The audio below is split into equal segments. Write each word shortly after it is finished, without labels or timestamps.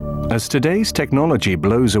As today's technology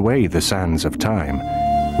blows away the sands of time,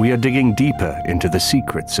 we are digging deeper into the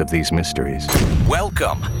secrets of these mysteries.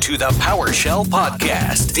 Welcome to the PowerShell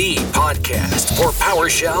Podcast, the podcast for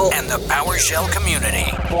PowerShell and the PowerShell community.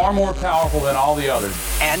 Far more powerful than all the others.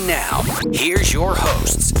 And now, here's your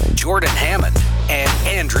hosts, Jordan Hammond and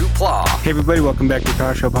Andrew Plough. Hey everybody, welcome back to the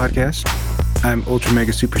PowerShell Podcast. I'm Ultra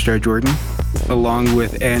Mega Superstar Jordan, along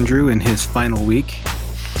with Andrew in his final week.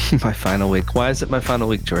 My final week. Why is it my final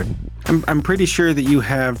week, Jordan? I'm pretty sure that you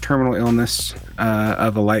have terminal illness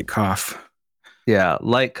of a light cough. Yeah,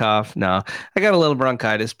 light cough. No, I got a little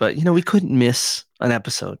bronchitis, but we couldn't miss an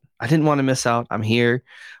episode. I didn't want to miss out. I'm here.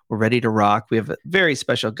 We're ready to rock. We have a very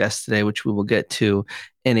special guest today, which we will get to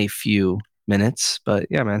in a few minutes. But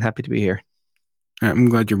yeah, man, happy to be here. I'm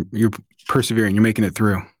glad you're persevering. You're making it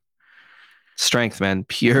through. Strength, man.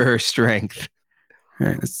 Pure strength. All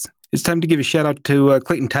right, it's time to give a shout out to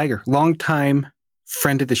Clayton Tiger, longtime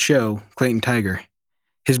friend of the show, Clayton Tiger.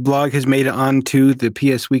 His blog has made it onto the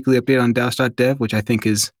PS Weekly Update on DOS.dev, which I think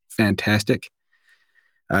is fantastic.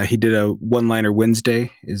 He did a one-liner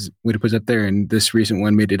Wednesday, is what he puts up there, and this recent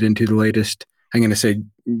one made it into the latest. I'm going to say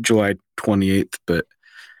July 28th, but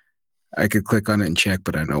I could click on it and check,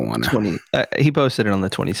 but I don't want to. He posted it on the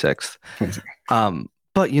 26th.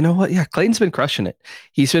 But you know what? Yeah, Clayton's been crushing it.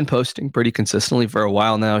 He's been posting pretty consistently for a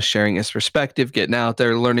while now, sharing his perspective, getting out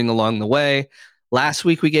there, learning along the way. Last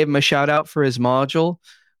week, we gave him a shout out for his module,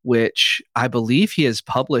 which I believe he has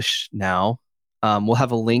published now. We'll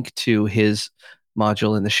have a link to his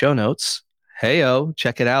module in the show notes. Hey-o,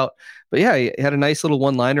 check it out. But yeah, he had a nice little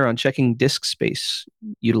one-liner on checking disk space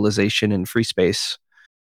utilization and free space.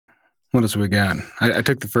 What else we got? I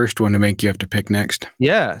took the first one to make you have to pick next.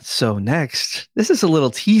 Yeah, so next, this is a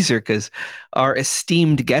little teaser because our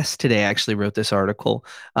esteemed guest today actually wrote this article.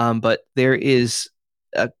 But there is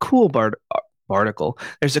a cool article.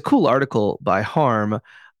 There's a cool article by Harm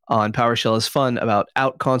on PowerShell is Fun about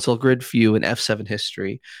out console grid view and F7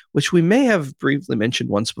 history, which we may have briefly mentioned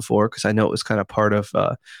once before because I know it was kind of part of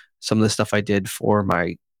some of the stuff I did for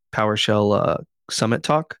my PowerShell Summit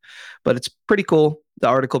talk. But it's pretty cool. The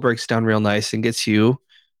article breaks down real nice and gets you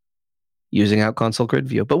using out console grid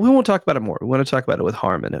view. But we won't talk about it more. We want to talk about it with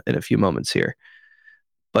Harm in a few moments here.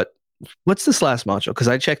 But what's this last module? Because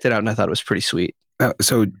I checked it out and I thought it was pretty sweet.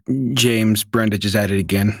 So James Brendage is at it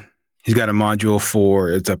again. He's got a module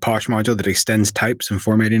it's a Posh module that extends types and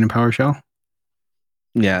formatting in PowerShell.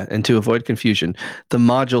 Yeah, and to avoid confusion, the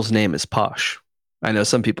module's name is Posh. I know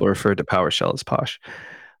some people refer to PowerShell as Posh.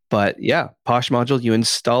 But yeah, Posh module, you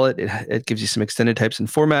install it. It gives you some extended types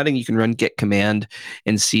and formatting. You can run git command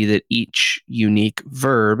and see that each unique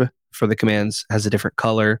verb for the commands has a different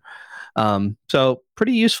color. So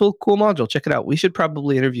pretty useful, cool module. Check it out. We should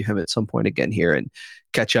probably interview him at some point again here and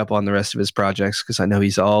catch up on the rest of his projects because I know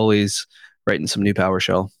he's always writing some new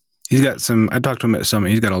PowerShell. He's got I talked to him at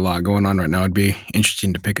Summit. He's got a lot going on right now. It'd be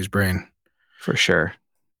interesting to pick his brain. For sure.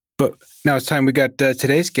 But now it's time. We got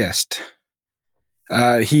today's guest.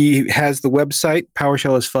 He has the website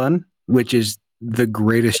PowerShell is Fun, which is the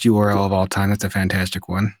greatest URL of all time. That's a fantastic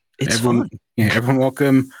one. Everyone, yeah, everyone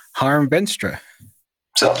welcome Harm Veenstra.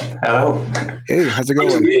 So, hello. Hey, how's it going?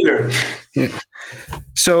 Nice to be here. Yeah.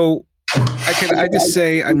 So I just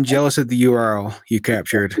say I'm jealous of the URL you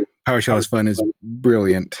captured. PowerShell is Fun is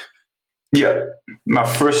brilliant. Yeah, my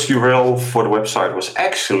first URL for the website was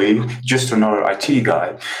actually just another IT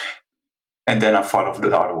guy, and then I followed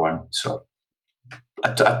the other one. So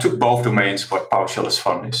I took both domains, but PowerShell is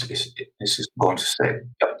Fun is going to stay.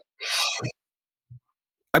 Yep.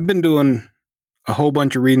 I've been doing a whole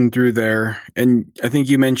bunch of reading through there, and I think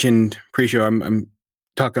you mentioned pre-show. I'm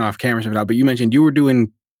talking off camera now, but you mentioned you were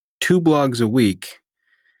doing 2 blogs a week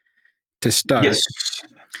to start. Yes,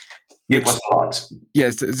 it was a lot.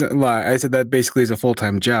 Yes, it's a lot. I said that basically is a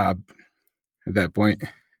full-time job at that point.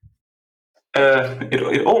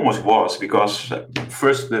 It almost was because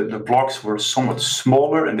first the blogs were somewhat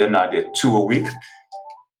smaller, and then I did 2 a week.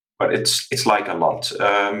 But it's like a lot,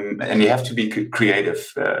 and you have to be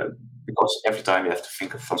creative because every time you have to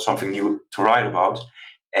think of something new to write about.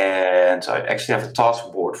 And I actually have a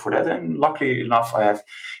task board for that. And luckily enough, I have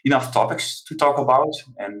enough topics to talk about.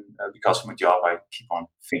 And because of my job, I keep on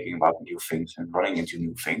thinking about new things and running into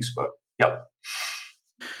new things. But yeah.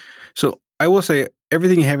 So I will say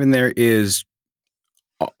everything you have in there is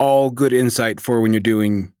all good insight for when you're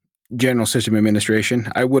doing general system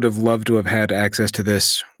administration. I would have loved to have had access to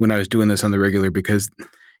this when I was doing this on the regular, because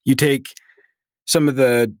you take some of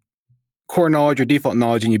the core knowledge or default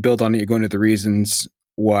knowledge and you build on it. You go into the reasons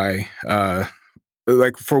why.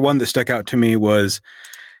 Like for one that stuck out to me was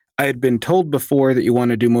I had been told before that you want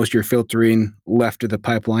to do most of your filtering left of the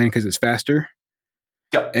pipeline because it's faster.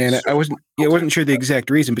 Yeah, and I wasn't sure the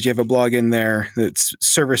exact reason, but you have a blog in there that's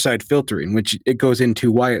server-side filtering, which it goes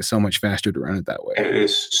into why it's so much faster to run it that way. It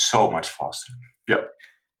is so much faster.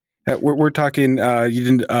 Yeah. We're talking,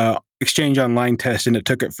 you did Exchange Online test, and it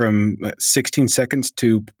took it from 16 seconds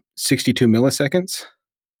to 62 milliseconds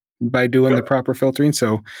by doing the proper filtering.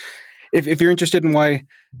 So if you're interested in why,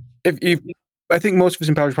 I think most of us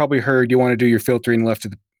in Power probably heard you want to do your filtering left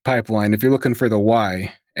of the pipeline. If you're looking for the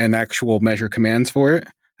why and actual measure commands for it,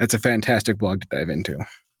 that's a fantastic blog to dive into.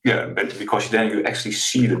 Yeah, but because then you actually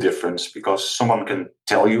see the difference, because someone can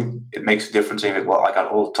tell you it makes a difference in it. Well, I got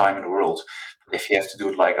all the time in the world. If you have to do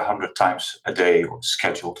it like 100 times a day, or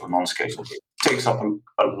scheduled or non-scheduled, it takes up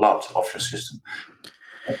a lot of your system.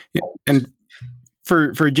 Yeah. And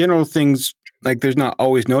for general things, like there's not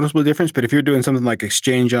always noticeable difference, but if you're doing something like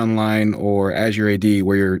Exchange Online or Azure AD,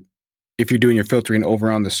 where if you're doing your filtering over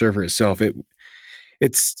on the server itself,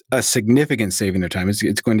 it's a significant saving of time.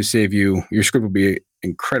 It's going to save you. Your script will be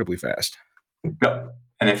incredibly fast. Yeah,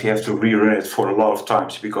 and if you have to rerun it for a lot of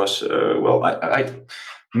times, because I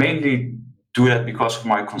mainly do that because of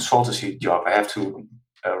my consultancy job. I have to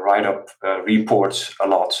write up reports a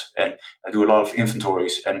lot, and I do a lot of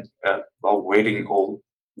inventories, and waiting all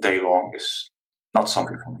day long is not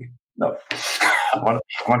something for me. No, I want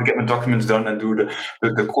to get my documents done and do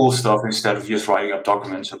the cool stuff instead of just writing up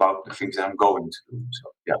documents about the things that I'm going to do.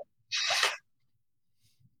 So yeah.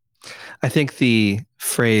 I think the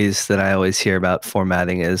phrase that I always hear about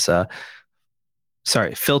formatting is,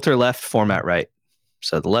 filter left, format right.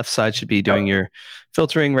 So the left side should be doing your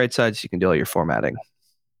filtering, right side so you can do all your formatting.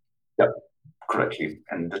 Yeah, correctly.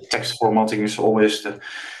 And the text formatting is always the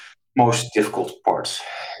most difficult part.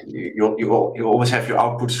 You always have your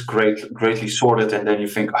outputs greatly sorted, and then you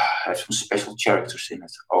think, I have some special characters in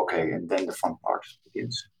it. Okay, and then the fun part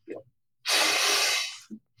begins. Yeah.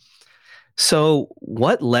 So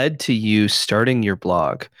what led to you starting your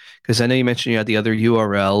blog? Because I know you mentioned you had the other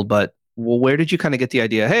URL, but where did you kind of get the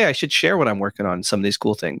idea, hey, I should share what I'm working on, some of these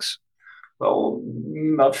cool things? Well,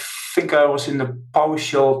 I think I was in the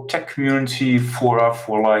PowerShell tech community for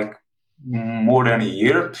like more than a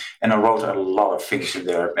year, and I wrote a lot of things in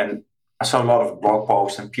there. And I saw a lot of blog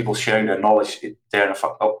posts and people sharing their knowledge there, and I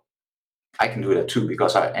thought, oh, I can do that too,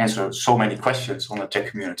 because I answer so many questions on the tech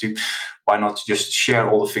community. Why not just share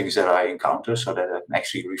all the things that I encounter so that I can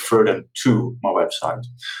actually refer them to my website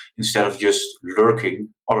instead of just lurking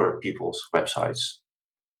other people's websites?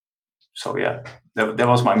 So yeah, that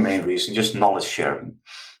was my main reason, just knowledge sharing,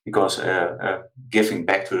 because giving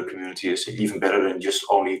back to the community is even better than just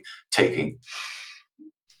only taking.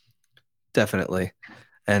 Definitely.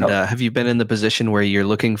 And have you been in the position where you're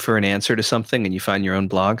looking for an answer to something and you find your own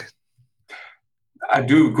blog? I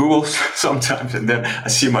do Google sometimes, and then I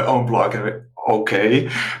see my own blog, and okay,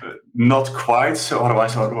 not quite. So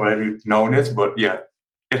otherwise, I'd already known it. But yeah,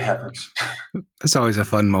 it happens. That's always a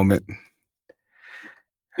fun moment.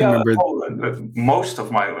 Yeah, most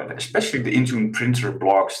of my, especially the Intune printer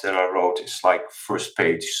blogs that I wrote, is like first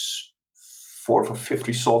page 4 for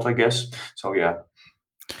 50 sold, I guess. So yeah.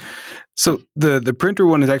 So the printer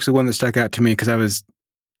one is actually one that stuck out to me because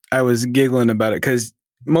I was giggling about it, because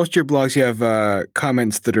most of your blogs you have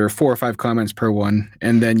comments that are 4 or 5 comments per one,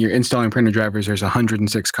 and then you're installing printer drivers. There's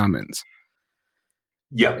 106 comments.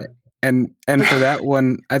 Yeah. And for that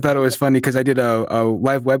one, I thought it was funny because I did a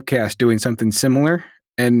live webcast doing something similar,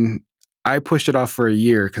 and I pushed it off for a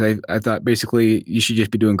year because I thought basically you should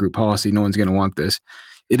just be doing group policy. No one's going to want this.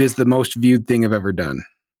 It is the most viewed thing I've ever done.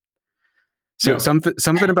 So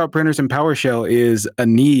something about printers and PowerShell is a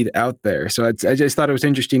need out there. So I just thought it was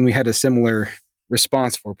interesting. We had a similar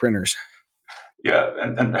response for printers. Yeah,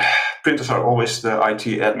 and printers are always the IT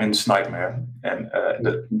admin's nightmare, and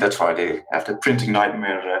that's why they have the printing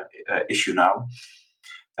nightmare issue now.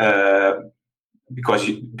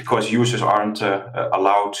 Because users aren't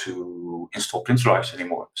allowed to install printer drives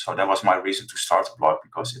anymore. So that was my reason to start the blog,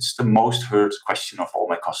 because it's the most heard question of all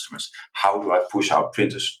my customers. How do I push out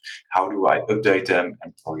printers? How do I update them?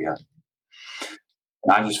 And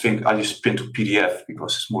and I just think I just print to PDF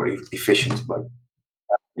because it's more efficient. But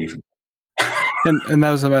even and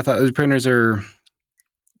that was what I thought. The printers are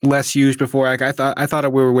less used before. Like I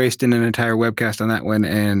thought we were wasting an entire webcast on that one,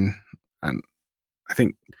 and I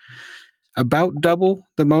think about double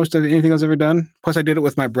the most of anything I've ever done. Plus, I did it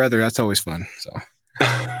with my brother. That's always fun.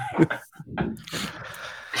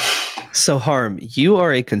 So Harm, you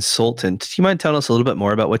are a consultant. Do you mind telling us a little bit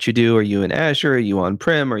more about what you do? Are you in Azure? Are you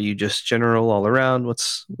on-prem? Are you just general all around?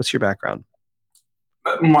 What's your background?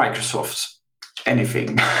 Microsoft,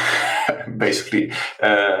 anything. basically,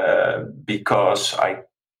 because I'm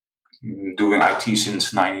doing IT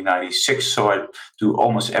since 1996, so I do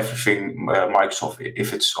almost everything Microsoft,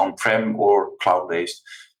 if it's on-prem or cloud-based.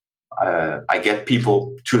 I get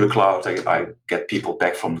people to the cloud, I get people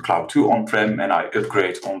back from the cloud to on-prem, and I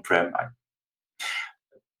upgrade on-prem,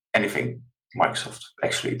 anything Microsoft,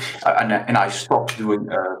 actually. And I stopped doing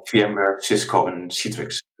VMware, Cisco, and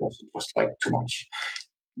Citrix because it was like too much.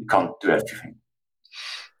 You can't do everything.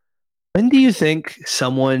 When do you think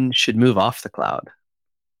someone should move off the cloud?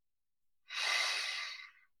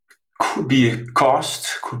 Could be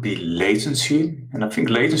cost, could be latency, and I think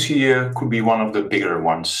latency could be one of the bigger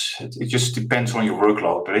ones. It just depends on your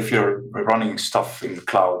workload. But if you're running stuff in the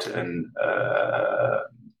cloud, and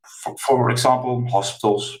for example,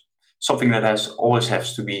 hospitals, something that always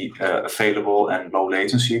has to be available and low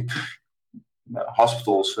latency,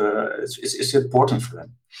 hospitals, it's important for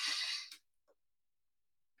them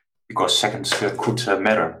because seconds could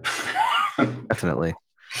matter. Definitely.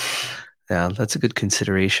 Yeah, that's a good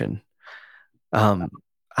consideration. I'm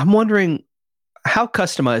wondering, how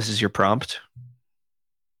customized is your prompt?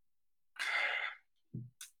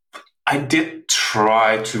 I did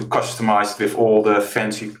try to customize it with all the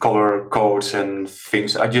fancy color codes and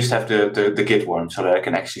things. I just have the Git one so that I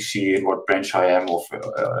can actually see in what branch I am or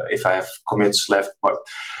if I have commits left. But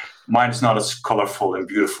mine is not as colorful and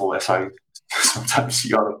beautiful as I sometimes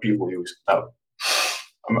see other people use. No.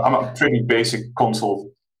 I'm a pretty basic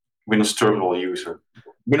console Windows Terminal user.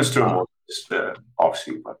 Windows Terminal is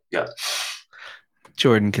obviously, but yeah.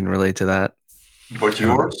 Jordan can relate to that. What's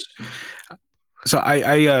yours? So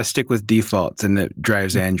I stick with defaults, and it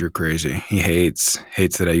drives Andrew crazy. He hates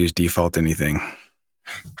that I use default anything.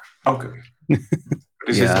 Okay.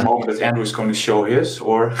 Is this the moment that Andrew is going to show his,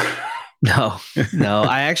 or? No.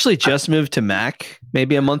 I actually just moved to Mac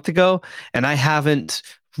maybe a month ago, and I haven't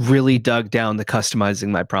really dug down to customizing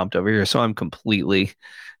my prompt over here, so I'm completely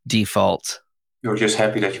default. You're just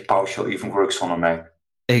happy that your PowerShell even works on a Mac.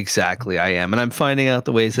 Exactly, I am. And I'm finding out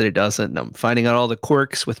the ways that it doesn't. And I'm finding out all the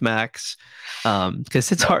quirks with Macs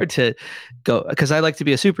because it's hard to go, because I like to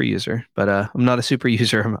be a super user, but I'm not a super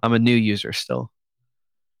user. I'm a new user still.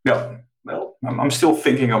 Yeah, well, I'm still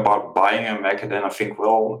thinking about buying a Mac, and then I think,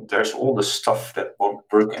 well, there's all the stuff that won't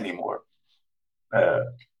work anymore,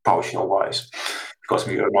 PowerShell-wise, because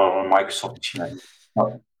we are not on a Microsoft machine.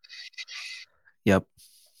 No. Yep.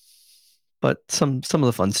 But some of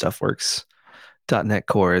the fun stuff works. .NET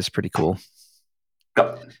Core is pretty cool.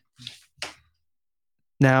 Yeah.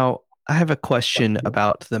 Now, I have a question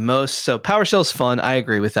about the most. So PowerShell's fun. I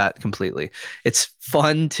agree with that completely. It's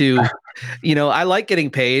fun to, I like getting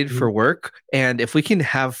paid for work. And if we can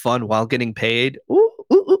have fun while getting paid,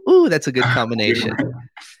 ooh, that's a good combination.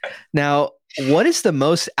 Now, what is the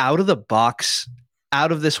most out of the box,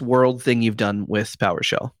 out of this world thing you've done with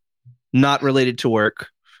PowerShell? Not related to work.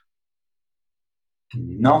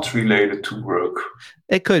 Not related to work.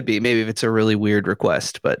 It could be, maybe if it's a really weird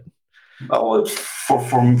request, but. Well,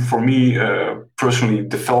 for me personally,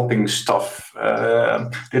 developing stuff.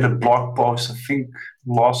 Did a blog post, I think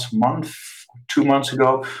last month, 2 months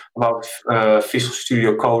ago, about Visual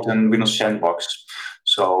Studio Code and Windows Sandbox.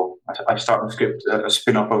 So I started a script,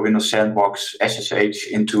 spin up a Windows Sandbox, SSH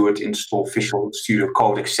into it, install Visual Studio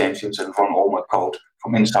Code extensions, and run all my code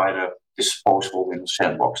from inside a disposable Windows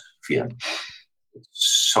Sandbox VM.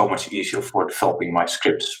 It's so much easier for developing my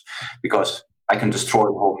scripts because I can destroy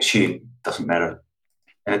the whole machine. Doesn't matter,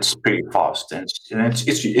 and it's pretty fast, and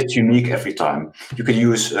it's unique every time. You can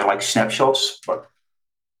use like snapshots, but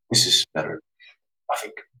this is better. I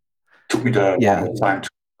think took me the longest time to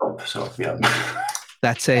develop. So yeah,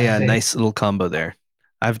 that's a nice little combo there.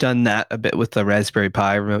 I've done that a bit with the Raspberry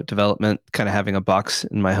Pi remote development, kind of having a box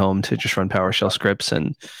in my home to just run PowerShell scripts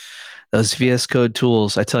and. Those VS Code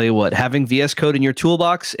tools, I tell you what, having VS Code in your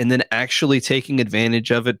toolbox and then actually taking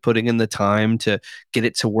advantage of it, putting in the time to get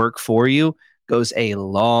it to work for you goes a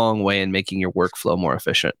long way in making your workflow more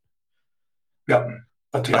efficient. Yeah,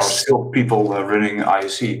 but there are still people running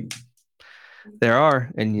ISE. There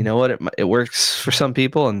are, and you know what? It works for some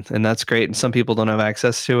people, and that's great. And some people don't have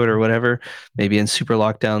access to it or whatever, maybe in super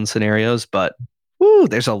lockdown scenarios, but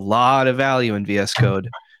there's a lot of value in VS Code.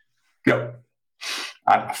 Yeah.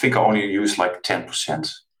 I think I only use like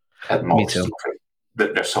 10% at most. Me too.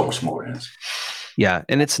 There's so much more in it. Yeah,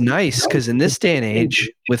 and it's nice because in this day and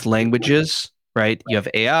age with languages, right, you have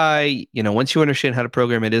AI, once you understand how to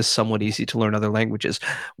program, it is somewhat easy to learn other languages.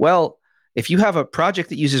 Well, if you have a project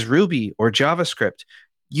that uses Ruby or JavaScript,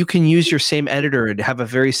 you can use your same editor and have a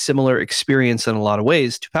very similar experience in a lot of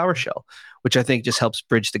ways to PowerShell, which I think just helps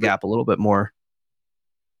bridge the gap a little bit more.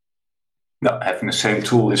 No, having the same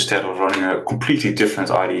tool instead of running a completely different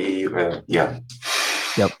IDE.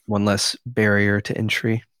 Yep, one less barrier to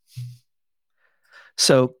entry.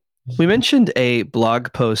 So we mentioned a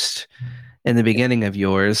blog post in the beginning of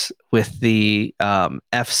yours with the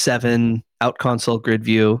F7 out console grid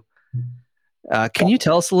view. Can you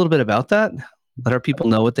tell us a little bit about that? Let our people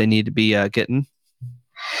know what they need to be getting.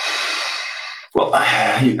 Well,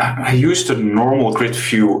 I use the normal grid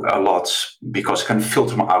view a lot because I can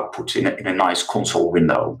filter my output in a nice console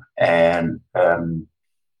window. And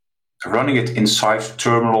running it inside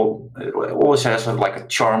terminal always has like a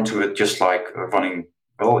charm to it, just like running,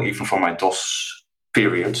 well, even for my DOS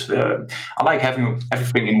period. I like having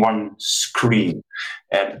everything in one screen.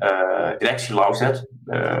 And it actually allows that,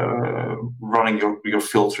 running your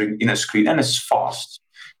filtering in a screen, and it's fast.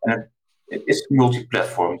 And it's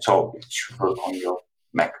multi-platform, so it should work on your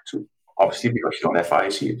Mac too, obviously, because you don't have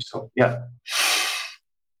IC. So yeah,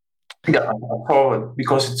 I saw it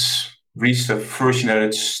because it's reached a version that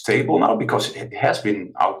it's stable now, because it has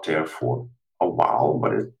been out there for a while,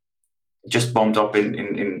 but it just bumped up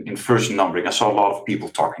in version numbering. I saw a lot of people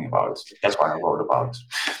talking about it. That's why I wrote about it.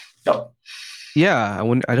 Yeah. Yeah,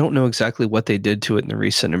 I don't know exactly what they did to it in the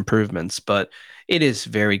recent improvements, but it is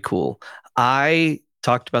very cool. I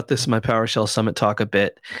talked about this in my PowerShell Summit talk a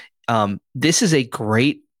bit. This is a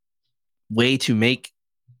great way to make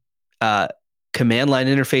command line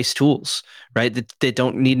interface tools, right? That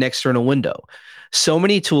don't need an external window. So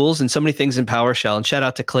many tools and so many things in PowerShell, and shout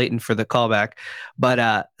out to Clayton for the callback,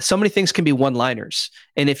 but so many things can be one-liners.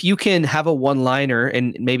 And if you can have a one-liner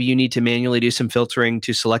and maybe you need to manually do some filtering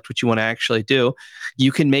to select what you want to actually do,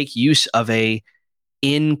 you can make use of a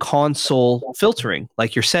in-console filtering,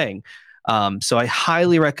 like you're saying. So I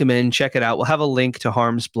highly recommend check it out. We'll have a link to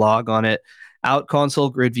Harm's blog on it. Out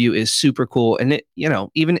console grid view is super cool, and it,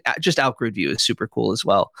 even just out grid view is super cool as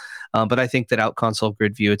well. But I think that out console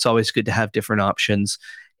grid view, it's always good to have different options.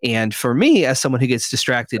 And for me, as someone who gets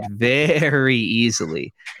distracted very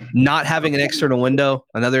easily, not having an external window,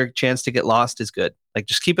 another chance to get lost is good. Like,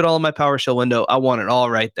 just keep it all in my PowerShell window. I want it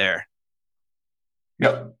all right there.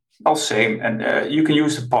 Yeah, all same. And you can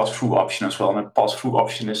use the pass-through option as well. And the pass-through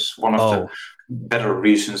option is one of the better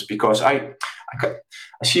reasons, because I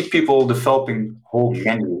see people developing whole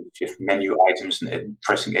menus with menu items and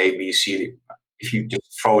pressing A, B, C. If you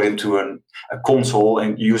just throw it into a console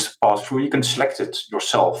and use the pass-through, you can select it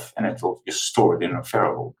yourself, and it will just store it in a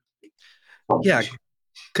variable. Yeah,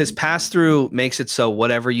 because pass-through makes it so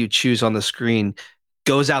whatever you choose on the screen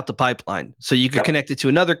goes out the pipeline. So you can connect it to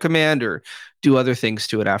another command or do other things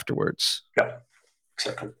to it afterwards. Yeah,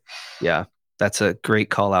 exactly. Yeah, that's a great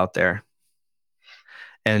call out there.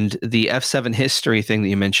 And the F7 history thing that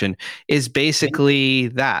you mentioned is basically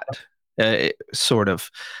that, sort of.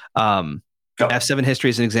 F7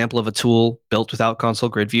 history is an example of a tool built without console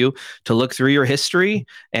grid view to look through your history.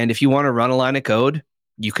 And if you want to run a line of code,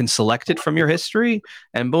 you can select it from your history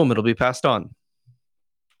and boom, it'll be passed on.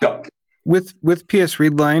 Yeah. With PS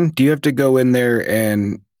Readline, do you have to go in there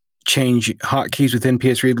and change hotkeys within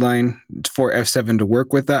PS Readline for F7 to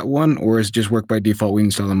work with that one, or is it just work by default when you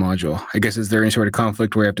install the module? I guess, is there any sort of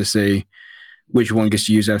conflict where you have to say which one gets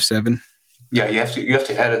to use F7? Yeah, you have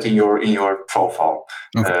to add it in your profile,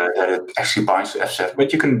 that it actually binds to F7,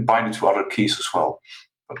 but you can bind it to other keys as well.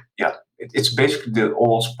 But yeah, it's basically the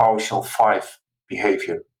old PowerShell 5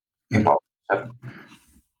 behavior in PowerShell 7,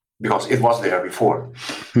 because it was there before.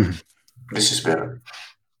 This is better.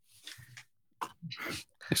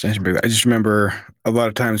 I just remember a lot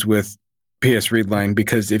of times with PS Readline,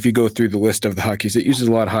 because if you go through the list of the hotkeys, it uses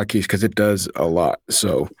a lot of hotkeys because it does a lot.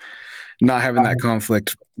 So not having that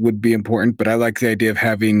conflict would be important, but I like the idea of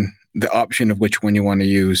having the option of which one you want to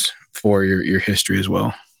use for your history as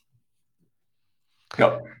well.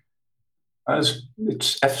 Yeah.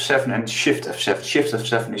 It's F7 and Shift F7. Shift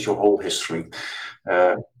F7 is your whole history.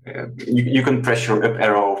 You can press your up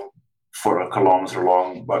arrow for a kilometer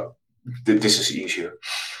long, but this is easier.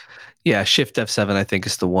 Yeah, Shift F7 I think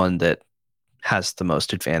is the one that has the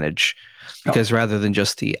most advantage, because rather than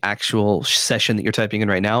just the actual session that you're typing in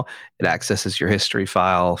right now, it accesses your history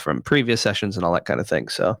file from previous sessions and all that kind of thing.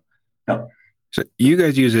 So you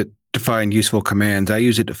guys use it to find useful commands. I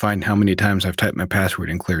use it to find how many times I've typed my password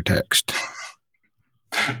in clear text.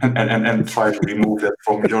 and try to remove that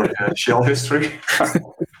from your shell history.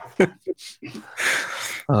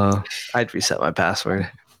 I'd reset my password.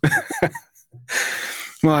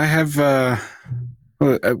 Well, I have,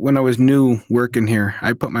 when I was new working here,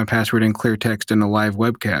 I put my password in clear text in a live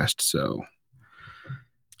webcast. So,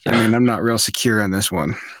 I mean, I'm not real secure on this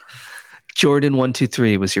one.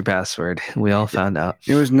 Jordan123 was your password. We all found out.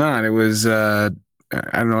 It was not. It was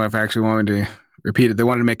I don't know if I actually wanted to repeat it. They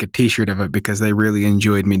wanted to make a T-shirt of it because they really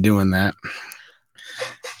enjoyed me doing that.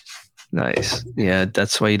 Nice. Yeah,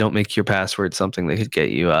 that's why you don't make your password something that could get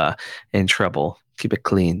you in trouble. Keep it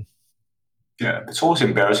clean. Yeah, it's always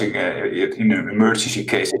embarrassing in an emergency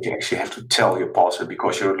case that you actually have to tell your password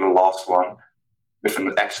because you're the last one with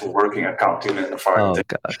an actual working account in an environment.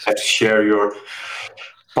 Oh, gosh. You have to share your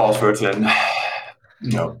passwords and,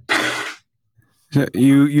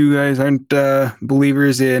 You guys aren't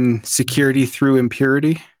believers in security through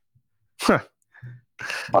impurity? By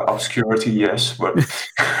obscurity, yes, but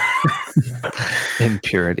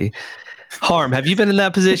Impurity. Harm, have you been in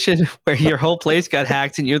that position where your whole place got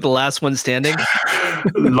hacked and you're the last one standing?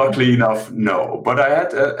 luckily enough, no. But I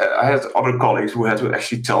had other colleagues who had to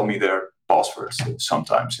actually tell me their passwords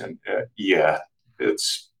sometimes, and yeah,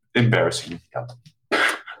 it's embarrassing. Yeah.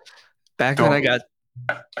 Back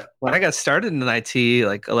when I got started in IT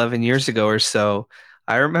like 11 years ago or so,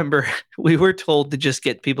 I remember we were told to just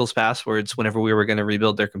get people's passwords whenever we were going to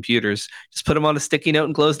rebuild their computers. Just put them on a sticky note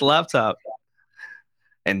and close the laptop.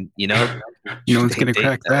 And, no one's going to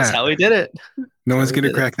crack that. That's how we did it. No one's going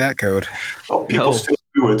to crack that code. Well, people still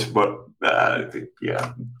do it, but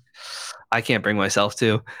yeah. I can't bring myself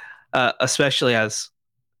to, especially as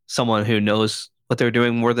someone who knows what they're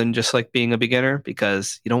doing more than just like being a beginner,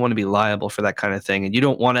 because you don't want to be liable for that kind of thing. And you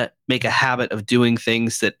don't want to make a habit of doing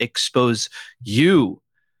things that expose you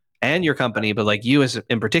and your company, but like you as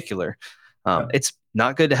in particular. It's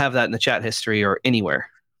not good to have that in the chat history or anywhere.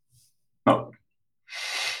 No.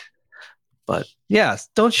 But yeah,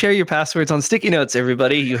 don't share your passwords on sticky notes,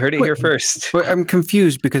 everybody. You heard it here first. But I'm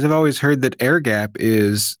confused because I've always heard that air gap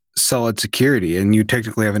is solid security, and you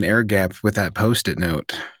technically have an air gap with that post-it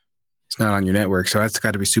note. It's not on your network, so that's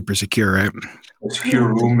got to be super secure, right? A secure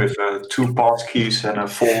room with 2 pass keys and a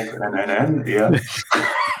fold and yeah.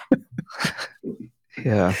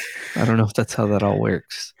 Yeah, I don't know if that's how that all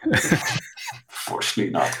works.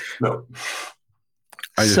 Fortunately not. No.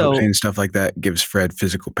 I just hope saying stuff like that gives Fred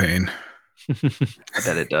physical pain. I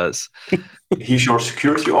bet it does. He's your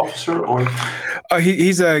security officer, or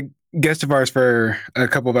he's a guest of ours for a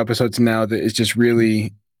couple of episodes now that is just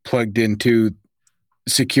really plugged into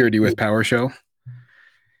security with PowerShell.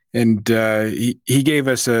 And he gave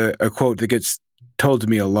us a quote that gets told to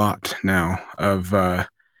me a lot now of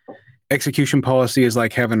execution policy is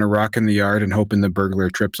like having a rock in the yard and hoping the burglar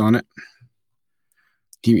trips on it.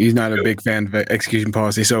 He's not a big fan of execution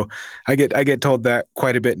policy. So I get told that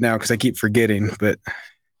quite a bit now because I keep forgetting. But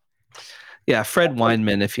yeah, Fred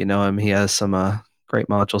Weinman, if you know him, he has some great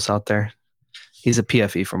modules out there. He's a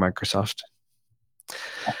PFE for Microsoft.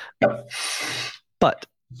 But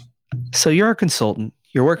so you're a consultant,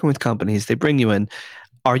 you're working with companies, they bring you in.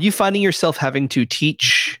 Are you finding yourself having to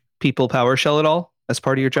teach people PowerShell at all as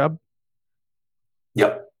part of your job?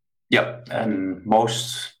 Yep. And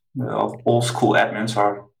most old school admins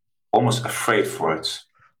are almost afraid for it.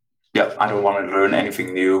 Yeah, I don't want to learn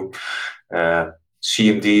anything new.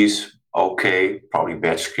 CMDs, okay, probably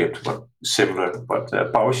batch script, but similar. But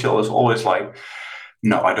PowerShell is always like,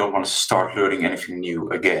 no, I don't want to start learning anything new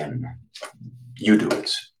again. You do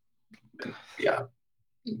it. Yeah.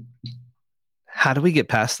 How do we get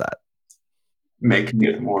past that? Making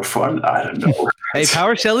it more fun? I don't know. Hey,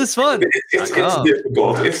 PowerShell is fun. It's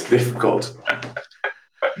difficult. It's difficult.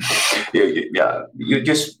 Yeah.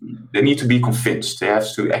 They need to be convinced. They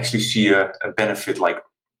have to actually see a benefit like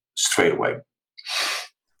straight away.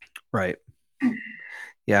 Right.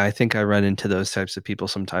 Yeah, I think I run into those types of people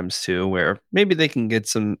sometimes too, where maybe they can get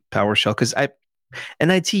some PowerShell because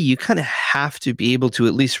in IT, you kind of have to be able to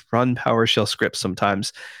at least run PowerShell scripts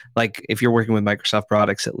sometimes. Like if you're working with Microsoft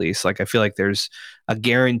products, at least, like I feel like there's a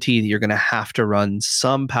guarantee that you're going to have to run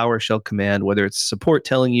some PowerShell command, whether it's support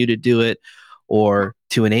telling you to do it or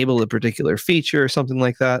to enable a particular feature or something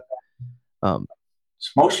like that.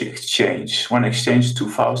 It's mostly Exchange. When Exchange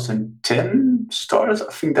 2010 started,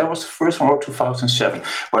 I think that was the first one, or 2007.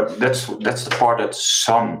 But that's the part that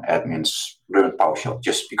some admins learned PowerShell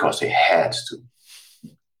just because they had to.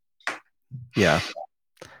 Yeah.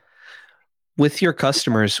 With your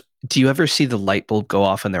customers, do you ever see the light bulb go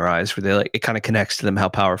off in their eyes where they like it kind of connects to them how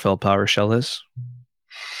powerful PowerShell is?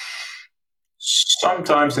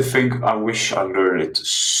 Sometimes they think, I wish I learned it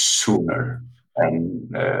sooner.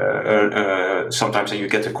 And sometimes you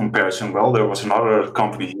get a comparison. Well, there was another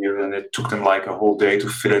company here and it took them like a whole day to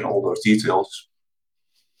fill in all those details.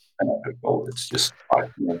 And I think, well, it's just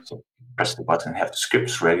 5 minutes. So press the button, have the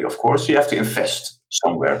scripts ready. Of course, you have to invest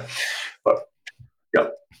somewhere. But yeah.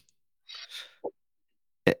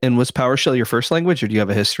 And was PowerShell your first language, or do you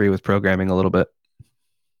have a history with programming a little bit?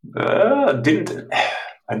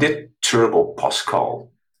 I I did Turbo Pascal.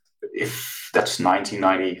 If that's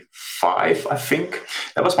 1995, I think.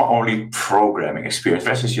 That was my only programming experience. The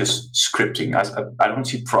rest is just scripting. I don't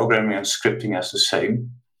see programming and scripting as the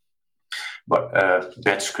same. But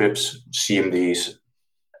batch scripts, CMDs,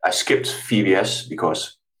 I skipped VBS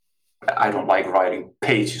because I don't like writing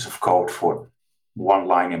pages of code for one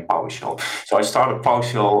line in PowerShell. So I started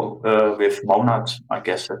PowerShell with Monad. I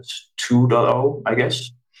guess that's 2.0, I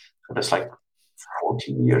guess. So that's like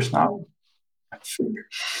 14 years now, I think.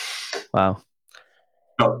 Wow.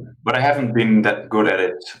 No, but I haven't been that good at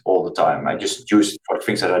it all the time. I just used it for the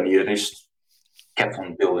things that I needed and just kept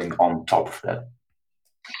on building on top of that.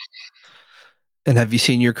 And have you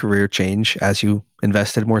seen your career change as you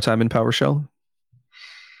invested more time in PowerShell?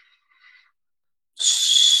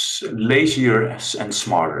 Lazier and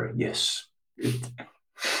smarter, yes.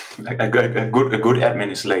 A good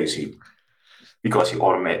admin is lazy because he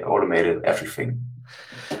automated everything.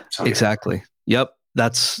 So, exactly. Yep.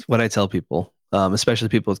 That's what I tell people, especially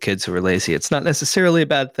people with kids who are lazy. It's not necessarily a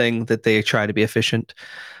bad thing that they try to be efficient,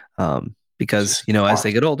 because, as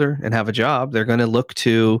they get older and have a job, they're going to look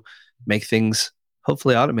to make things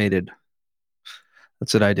hopefully automated.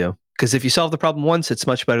 That's what I do. Because if you solve the problem once, it's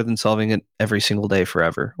much better than solving it every single day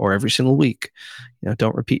forever or every single week.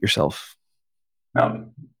 Don't repeat yourself.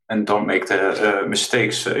 And don't make the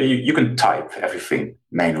mistakes. You can type everything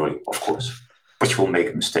manually, of course, but you will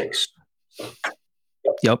make mistakes.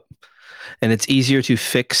 Yep. And it's easier to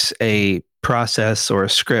fix a process or a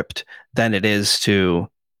script than it is to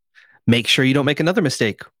make sure you don't make another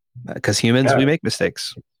mistake. Because humans, we make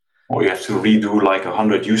mistakes. Or you have to redo like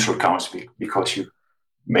 100 user accounts because you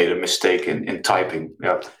made a mistake in typing.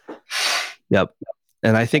 Yep.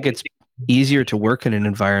 And I think it's easier to work in an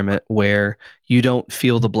environment where you don't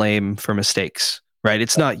feel the blame for mistakes, right?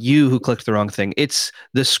 It's not you who clicked the wrong thing. It's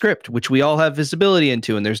the script, which we all have visibility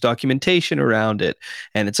into, and there's documentation around it,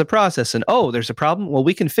 and it's a process. And there's a problem. Well,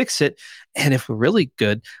 we can fix it. And if we're really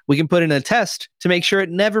good, we can put in a test to make sure it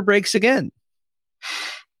never breaks again.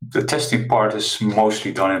 The testing part is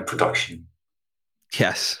mostly done in production.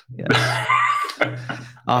 Yes.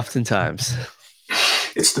 Oftentimes.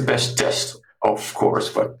 It's the best test, of course,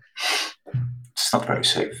 but it's not very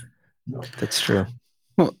safe. No. That's true.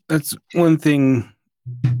 Well, that's one thing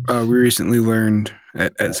we recently learned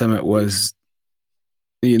at Summit was,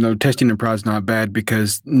 testing in prod is not bad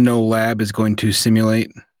because no lab is going to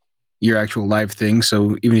simulate your actual live thing.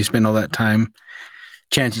 So even if you spend all that time,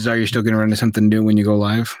 chances are you're still going to run into something new when you go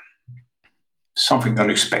live. Something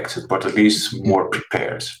unexpected, but at least more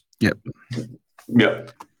prepared. Yep. Yeah.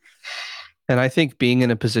 And I think being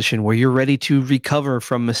in a position where you're ready to recover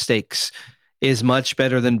from mistakes is much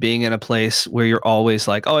better than being in a place where you're always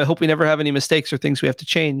like, I hope we never have any mistakes or things we have to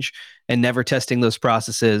change, and never testing those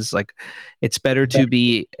processes. Like, it's better to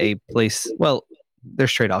be a place, well,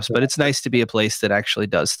 there's trade-offs, but it's nice to be a place that actually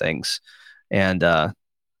does things and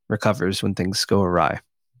recovers when things go awry.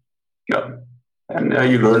 Yeah. And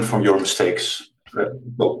you learn from your mistakes.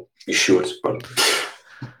 Well, you should, but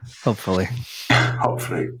hopefully.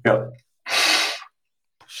 Hopefully, yeah.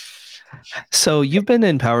 So you've been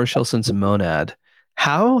in PowerShell since Monad.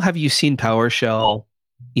 How have you seen PowerShell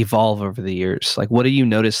evolve over the years? Like, what do you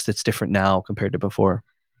notice that's different now compared to before?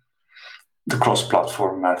 The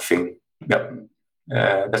cross-platform thing. Yeah.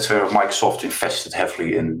 That's where Microsoft invested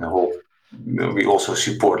heavily in the whole. We also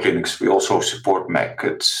support Linux. We also support Mac.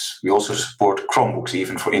 We also support Chromebooks,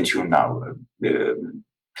 even for Intune now.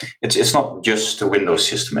 It's not just the Windows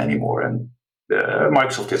system anymore, and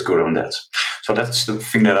Microsoft is good on that. So that's the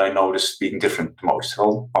thing that I noticed being different the most.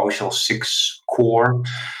 Well, PowerShell 6 core,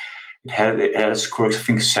 it had its quirks. I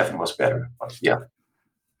think 7 was better, but yeah.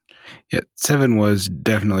 Yeah, 7 was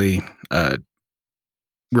definitely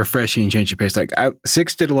refreshing and change of pace. Like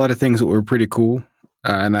 6 did a lot of things that were pretty cool,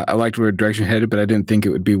 and I liked where the direction headed, but I didn't think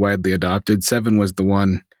it would be widely adopted. 7 was the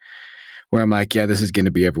one where I'm like, yeah, this is going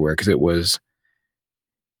to be everywhere, because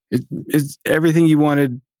it's everything you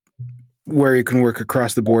wanted, where you can work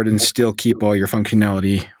across the board and still keep all your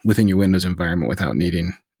functionality within your Windows environment without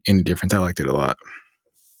needing any difference. I liked it a lot.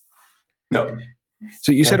 No.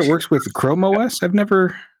 So you said it works with Chrome OS? I've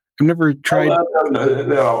never tried.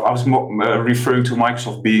 No, I was referring to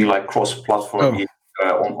Microsoft being like cross-platform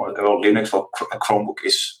on Linux. Well, Chromebook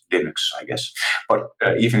is Linux, I guess. But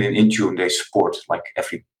even in Intune, they support like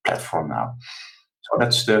every platform now. So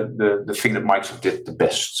that's the thing that Microsoft did the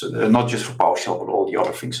best, not just for PowerShell, but all the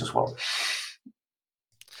other things as well.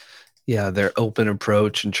 Yeah, their open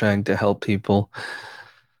approach and trying to help people,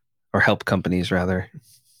 or help companies rather.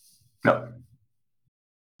 No.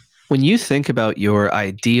 When you think about your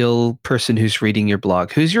ideal person who's reading your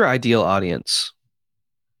blog, who's your ideal audience?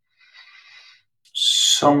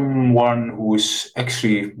 someone who is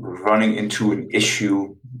actually running into an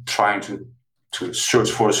issue, trying to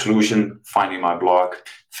search for a solution, finding my blog,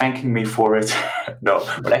 thanking me for it. No,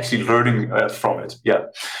 but actually learning from it. Yeah.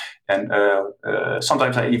 And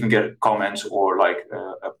sometimes I even get comments or like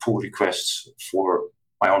pull requests for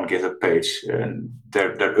my own GitHub page, and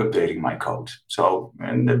they're updating my code. So,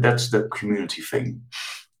 and that's the community thing.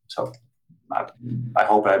 So I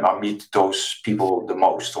hope I meet those people the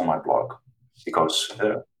most on my blog, because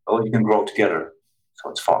well, you can grow together,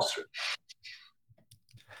 so it's faster.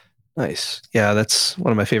 Nice. Yeah, that's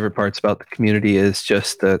one of my favorite parts about the community is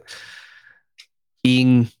just that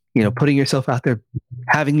being, putting yourself out there,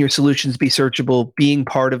 having your solutions be searchable, being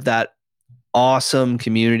part of that awesome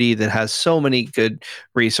community that has so many good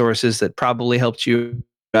resources that probably helped you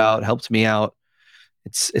out, helped me out.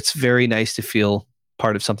 It's very nice to feel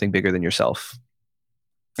part of something bigger than yourself.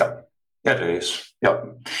 Yeah, it is. Yeah,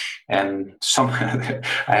 and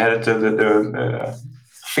I had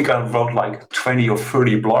I think I wrote like 20 or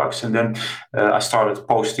 30 blogs, and then I started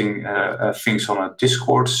posting things on a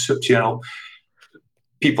Discord sub-channel.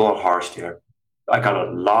 People are harsh there. I got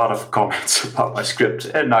a lot of comments about my script,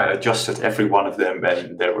 and I adjusted every one of them,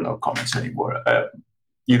 and there were no comments anymore.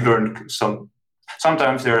 You learn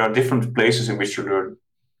sometimes there are different places in which you learn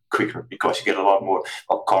quicker, because you get a lot more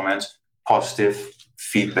comments, positive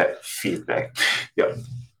feedback. Yeah.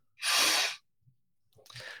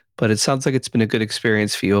 But it sounds like it's been a good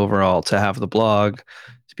experience for you overall to have the blog,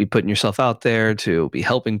 to be putting yourself out there, to be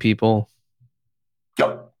helping people.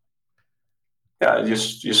 Yeah,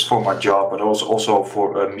 just for my job, but also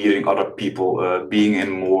for meeting other people, being in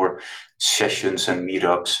more sessions and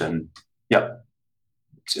meetups, and yeah,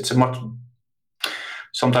 it's a much.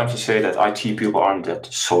 Sometimes you say that IT people aren't that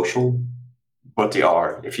social, but they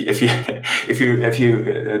are. If you if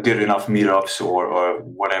you did enough meetups or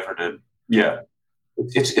whatever, then yeah,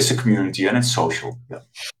 it's a community and it's social. Yeah.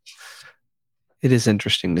 It is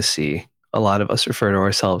interesting to see. A lot of us refer to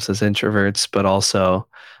ourselves as introverts, but also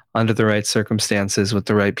under the right circumstances with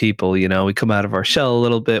the right people, we come out of our shell a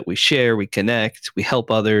little bit, we share, we connect, we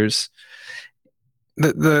help others.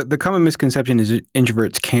 The common misconception is that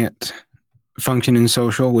introverts can't function in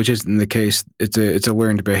social, which isn't the case. It's a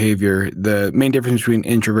learned behavior. The main difference between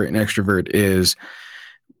introvert and extrovert is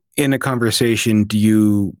in a conversation, do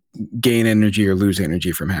you gain energy or lose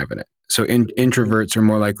energy from having it? So introverts are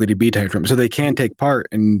more likely to be tied from, so they can take part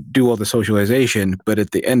and do all the socialization, but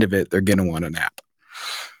at the end of it, they're going to want a nap.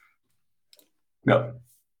 Yeah.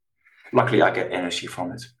 Luckily, I get energy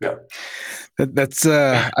from it. Yeah. That's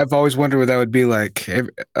I've always wondered what that would be like.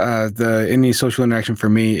 Any social interaction for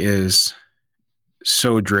me is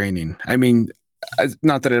so draining. I mean,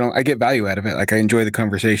 not that I get value out of it. Like I enjoy the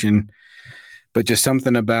conversation, but just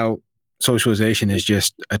something about socialization is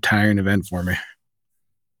just a tiring event for me.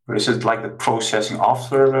 Or is it like the processing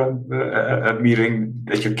after a meeting,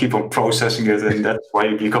 that you keep on processing it, and that's why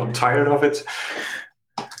you become tired of it?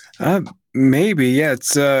 Maybe, yeah.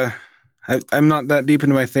 It's I'm not that deep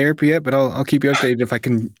into my therapy yet, but I'll keep you updated if I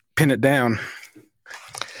can pin it down.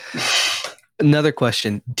 Another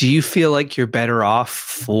question: do you feel like you're better off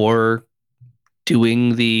for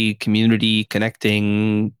doing the community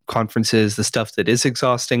connecting conferences, the stuff that is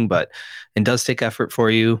exhausting and does take effort for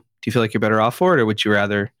you? Do you feel like you're better off for it, or would you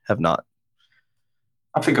rather have not?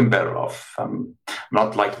 I think I'm better off.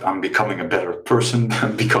 Not like I'm becoming a better person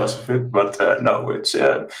because of it, but no, it's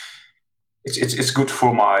good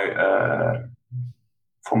for my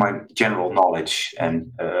general knowledge,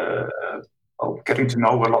 and getting to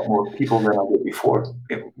know a lot more people than I did before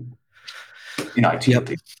in IT.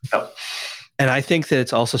 Yep. And I think that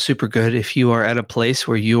it's also super good if you are at a place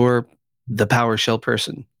where you're the PowerShell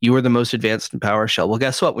person. You are the most advanced in PowerShell. Well,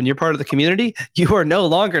 guess what? When you're part of the community, you are no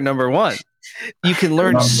longer number one. You can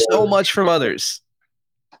learn so much from others.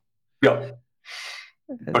 Yeah.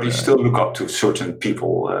 But you still look up to certain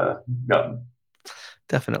people. Yeah.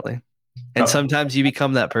 Definitely. And sometimes you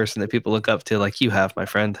become that person that people look up to, like you have, my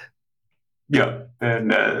friend. Yeah, and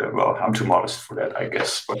well, I'm too modest for that, I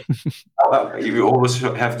guess. But you always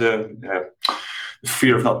have the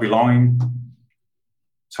fear of not belonging.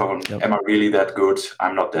 So, Am I really that good?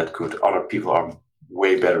 I'm not that good. Other people are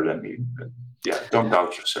way better than me. But yeah, don't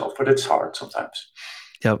doubt yourself, but it's hard sometimes.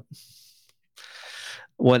 Yep.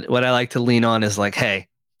 What I like to lean on is like, hey,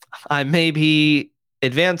 I may be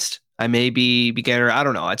advanced, I may be beginner. I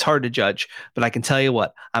don't know. It's hard to judge, but I can tell you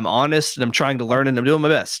what, I'm honest and I'm trying to learn and I'm doing my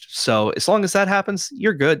best. So as long as that happens,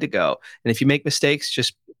 you're good to go. And if you make mistakes,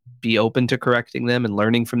 just be open to correcting them and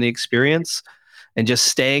learning from the experience, and just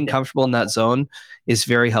staying comfortable in that zone is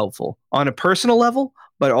very helpful on a personal level,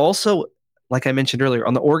 but also like I mentioned earlier,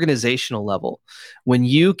 on the organizational level, when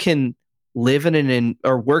you can live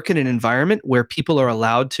or work in an environment where people are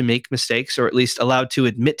allowed to make mistakes, or at least allowed to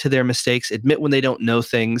admit to their mistakes, admit when they don't know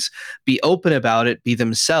things, be open about it, be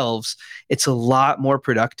themselves, it's a lot more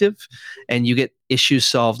productive, and you get issues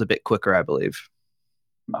solved a bit quicker, I believe.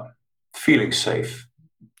 Feeling safe.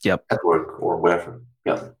 Yep. At work or wherever.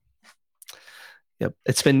 Yeah. Yep.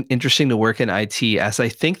 It's been interesting to work in IT, as I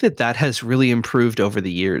think that has really improved over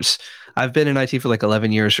the years. I've been in IT for like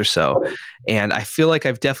 11 years or so, and I feel like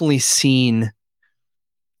I've definitely seen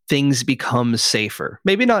things become safer.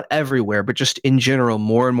 Maybe not everywhere, but just in general,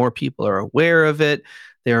 more and more people are aware of it.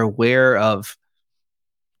 They're aware of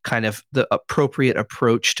kind of the appropriate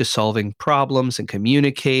approach to solving problems and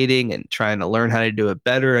communicating and trying to learn how to do it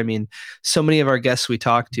better. I mean, so many of our guests we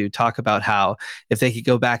talk about how if they could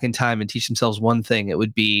go back in time and teach themselves one thing, it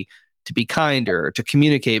would be to be kinder, to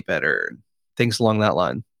communicate better, things along that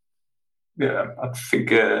line. Yeah, I think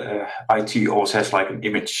IT always has like an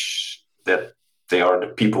image that they are the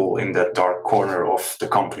people in that dark corner of the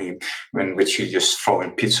company in which you just throw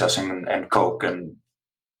in pizzas and Coke, and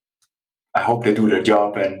I hope they do their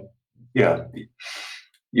job. And yeah,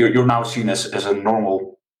 you're now seen as a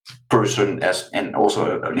normal person, and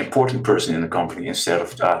also an important person in the company, instead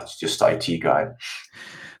of just IT guy.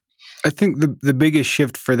 I think the biggest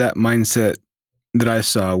shift for that mindset that I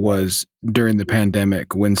saw was during the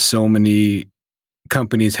pandemic, when so many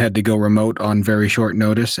companies had to go remote on very short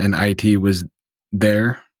notice and IT was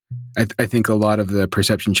there. I think a lot of the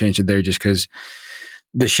perception changed there just because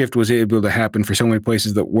the shift was able to happen for so many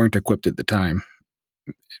places that weren't equipped at the time.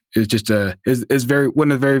 It's just is very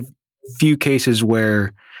one of the very few cases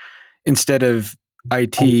where instead of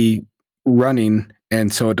IT running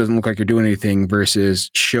and so it doesn't look like you're doing anything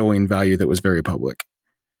versus showing value that was very public.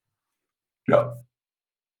 Yeah.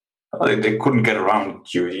 They couldn't get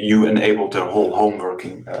around you. You enabled the whole home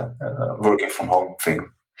working from home thing,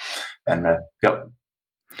 and yeah.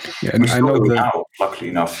 And I know now, luckily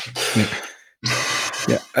enough.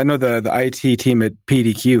 Yeah, I know the IT team at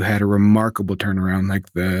PDQ had a remarkable turnaround. Like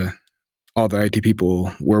all the IT people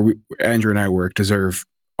where Andrew and I work deserve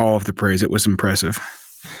all of the praise. It was impressive.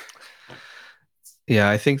 Yeah,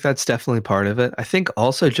 I think that's definitely part of it. I think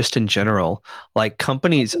also just in general, like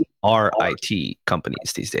companies are IT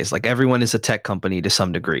companies these days. Like everyone is a tech company to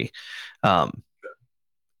some degree.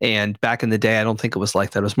 And back in the day, I don't think it was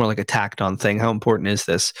like that. It was more like a tacked on thing. How important is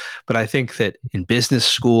this? But I think that in business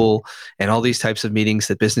school and all these types of meetings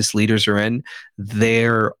that business leaders are in,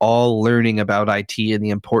 they're all learning about IT and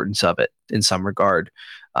the importance of it in some regard.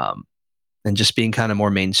 And just being kind of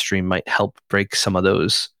more mainstream might help break some of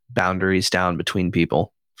those boundaries down between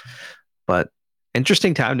people. But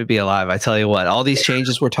interesting time to be alive. I tell you what, all these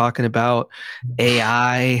changes we're talking about,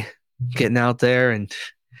 AI getting out there and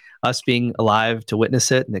us being alive to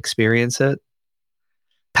witness it and experience it.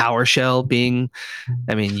 PowerShell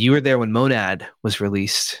you were there when Monad was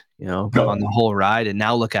released, on the whole ride. And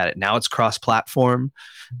now look at it. Now it's cross-platform,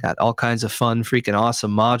 got all kinds of fun, freaking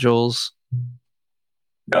awesome modules.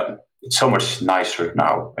 Yeah, it's so much nicer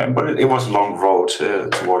now. But it was a long road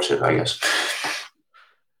towards it, I guess.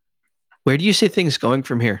 Where do you see things going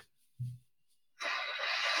from here?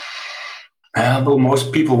 Well,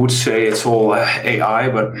 most people would say it's all AI,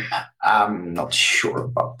 but I'm not sure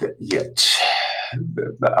about that yet.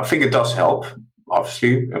 I think it does help,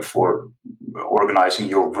 obviously, for organizing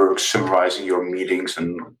your work, summarizing your meetings,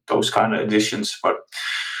 and those kind of additions. But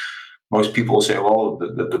most people say, well,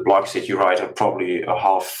 the blogs that you write are probably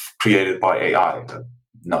half created by AI.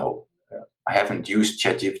 No, I haven't used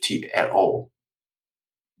ChatGPT at all.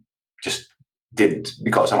 Just didn't,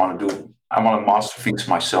 because I want to master things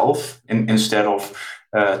myself instead of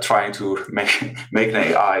trying to make an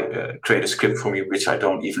AI create a script for me which I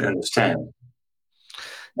don't even understand.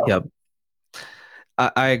 No. Yep.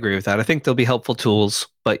 I agree with that. I think they'll be helpful tools,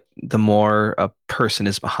 but the more a person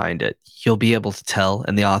is behind it, you'll be able to tell,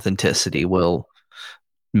 and the authenticity will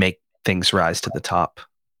make things rise to the top.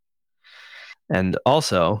 And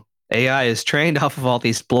also, AI is trained off of all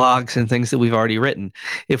these blogs and things that we've already written.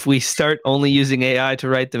 If we start only using AI to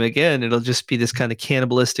write them again, it'll just be this kind of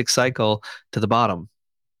cannibalistic cycle to the bottom.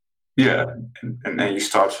 Yeah, and then you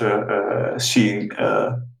start seeing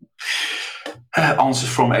answers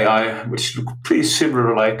from AI which look pretty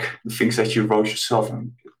similar, like the things that you wrote yourself.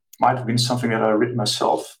 And it might have been something that I written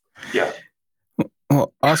myself. Yeah.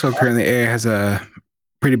 Well, also currently AI has a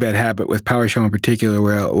pretty bad habit with PowerShell in particular,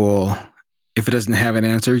 where it will, if it doesn't have an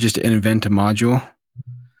answer, just invent a module,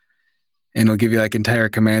 and it'll give you like entire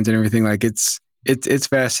commands and everything. Like it's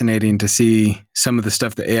fascinating to see some of the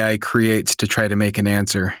stuff that AI creates to try to make an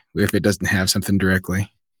answer if it doesn't have something directly.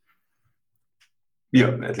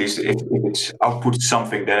 Yeah, at least if it's output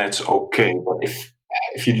something, then it's okay. But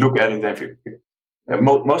if you look at it, then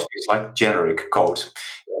mostly it's like generic code,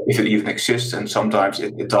 if it even exists, and sometimes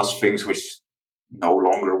it does things which no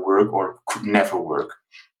longer work or could never work.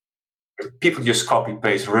 People just copy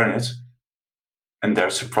paste run it, and they're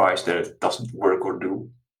surprised that it doesn't work or do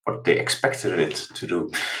what they expected it to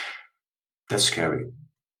do. That's scary.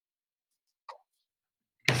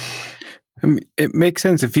 I mean, it makes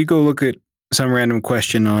sense. If you go look at some random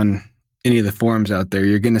question on any of the forums out there,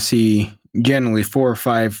 you're going to see generally 4 or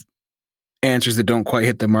 5 answers that don't quite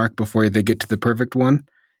hit the mark before they get to the perfect one.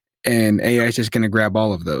 And AI is just going to grab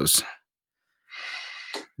all of those.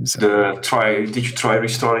 So, Did you try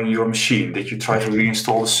restoring your machine? Did you try to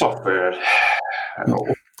reinstall the software?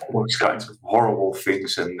 All these kinds of horrible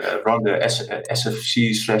things, and run the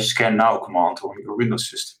sfc/scan now command on your Windows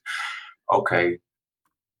system. Okay,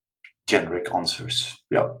 generic answers.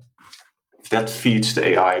 Yeah, if that feeds the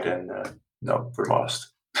AI, then no, we're lost.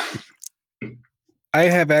 I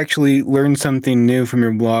have actually learned something new from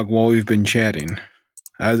your blog while we've been chatting.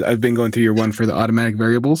 I've been going through your one for the automatic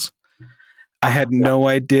variables. I had no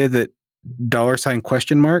idea that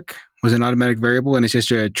 $? Was an automatic variable, and it's just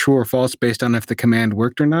a true or false based on if the command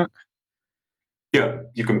worked or not. Yeah,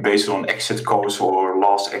 you can base it on exit codes or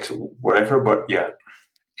last exit, whatever. But yeah,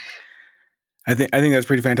 I think that's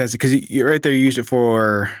pretty fantastic, because you right there, you used it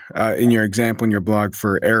for in your example in your blog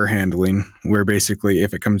for error handling, where basically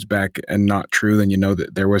if it comes back and not true, then you know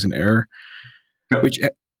that there was an error, which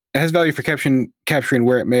has value for capturing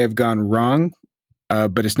where it may have gone wrong,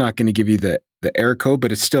 but it's not going to give you the error code,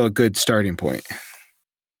 but it's still a good starting point.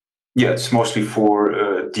 Yeah, it's mostly for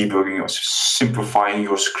debugging or simplifying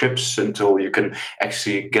your scripts until you can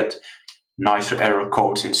actually get nicer error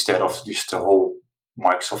codes instead of just the whole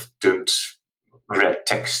Microsoft dumped red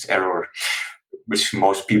text error, which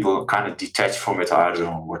most people kind of detach from it. I don't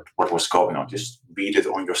know what was going on. Just read it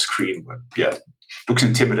on your screen. But yeah, it looks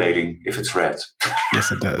intimidating if it's red.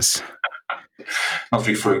 Yes, it does. Not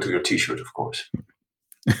referring to your t-shirt, of course.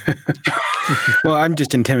 Well, I'm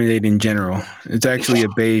just intimidating in general. It's actually a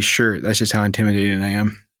beige shirt. That's just how intimidating I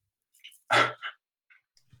am.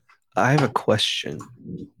 I have a question.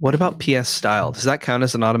 What about PS style? Does that count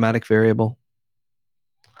as an automatic variable?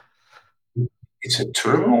 It's a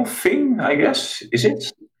terminal thing, I guess. Is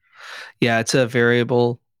it? Yeah, it's a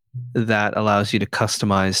variable that allows you to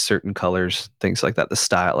customize certain colors, things like that. The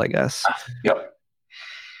style, I guess. Yeah.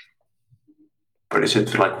 But is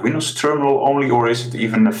it like Windows terminal only, or is it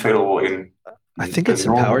even available in? I think it's a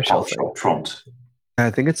PowerShell prompt. I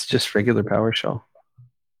think it's just regular PowerShell.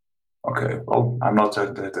 Okay, well, I'm not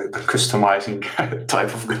the customizing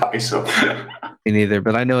type of guy, so. Me neither,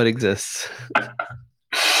 but I know it exists.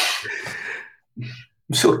 I'm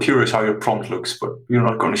still curious how your prompt looks, but you're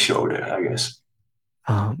not going to show that, I guess.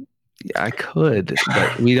 Yeah, I could,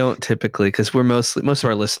 but we don't typically, because most of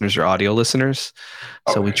our listeners are audio listeners,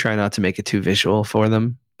 so we try not to make it too visual for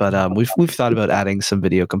them. But we've thought about adding some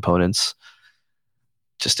video components.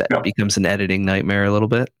 Just becomes an editing nightmare a little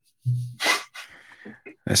bit.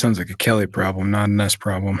 That sounds like a Kelly problem, not an us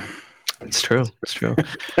problem. It's true. It's true.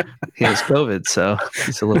 He has COVID, so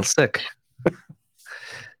he's a little sick.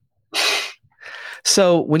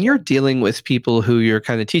 So when you're dealing with people who you're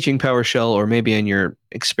kind of teaching PowerShell, or maybe in your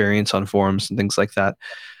experience on forums and things like that,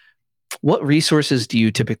 what resources do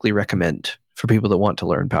you typically recommend for people that want to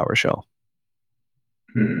learn PowerShell?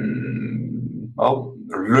 Well,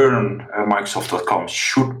 learn Microsoft.com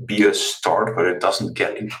should be a start, but it doesn't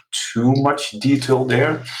get into too much detail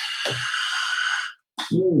there.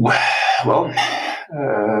 Well,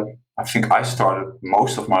 I think I started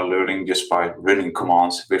most of my learning just by running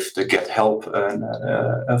commands with the get help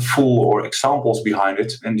and full or examples behind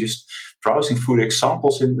it, and just browsing through the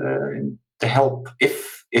examples in the help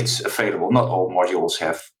if it's available. Not all modules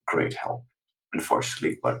have great help,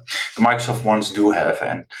 unfortunately, but the Microsoft ones do have.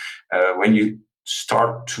 And when you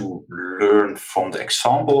start to learn from the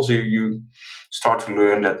examples, you start to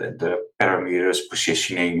learn that the parameters,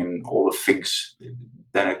 positioning, and all the things,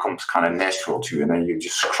 then it comes kind of natural to you, and then you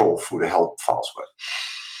just scroll through the help files. But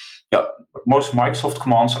yeah, most Microsoft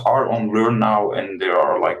commands are on Learn now, and they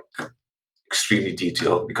are like extremely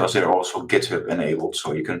detailed because they're also GitHub enabled,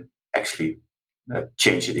 so you can actually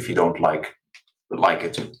change it if you don't like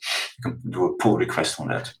it. You can do a pull request on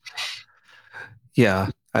that. Yeah,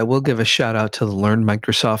 I will give a shout out to the Learn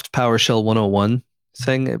Microsoft PowerShell 101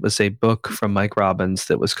 thing. It was a book from Mike Robbins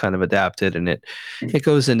that was kind of adapted, and it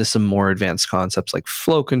goes into some more advanced concepts like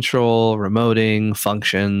flow control, remoting,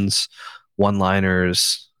 functions,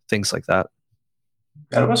 one-liners, things like that.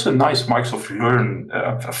 It was a nice Microsoft Learn.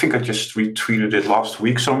 I think I just retweeted it last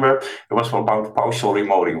week somewhere. It was about PowerShell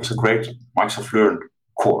remoting. It was a great Microsoft Learn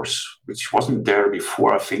course, which wasn't there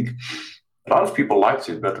before, I think. A lot of people liked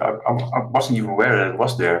it, but I wasn't even aware that it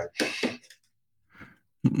was there.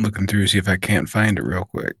 Looking through, see if I can't find it real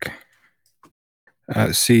quick.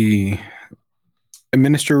 See,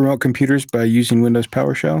 administer remote computers by using Windows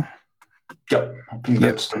PowerShell. Yep, I think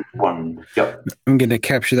that's the one. Yep. I'm going to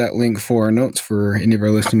capture that link for our notes for any of our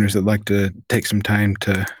listeners that like to take some time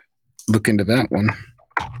to look into that one.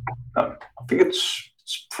 I think it's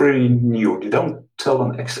pretty new. They don't tell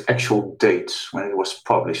an actual date when it was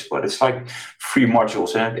published, but it's like 3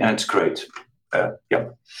 modules and it's great. So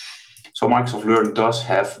Microsoft Learn does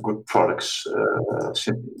have good products,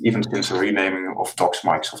 even since the renaming of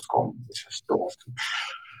docs.microsoft.com, which I still have to.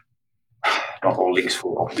 Not all links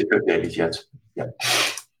will be updated yet. Yeah.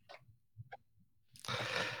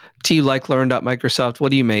 Do you like Learn.Microsoft?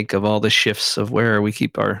 What do you make of all the shifts of where we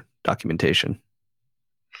keep our documentation?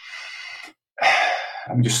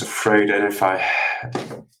 I'm just afraid that if I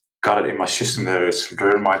got it in my system there, it's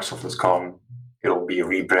learnmicrosoft.com, it'll be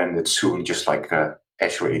rebranded soon, just like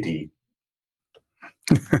Azure AD.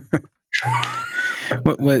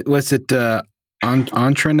 Was it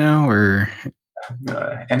Entra now or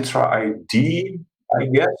Entra ID? I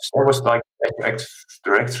guess that was like Azure Active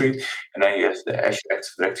Directory, and then yes, the Azure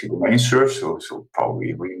Active Directory domain serve, so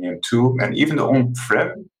probably rename too. And even the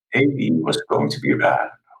on-prem AD was going to be bad.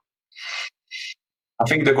 I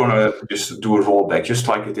think they're going to just do a rollback, just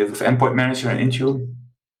like they did with Endpoint Manager and Intune.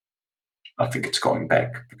 I think it's going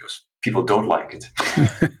back because people don't like it.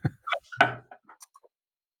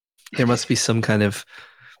 There must be some kind of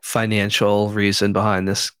financial reason behind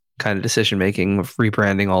this kind of decision making of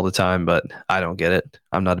rebranding all the time, but I don't get it.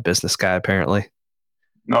 I'm not a business guy, apparently.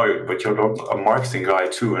 No, but you're a marketing guy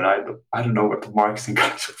too, and I don't know what the marketing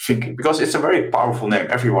guys are thinking, because it's a very powerful name.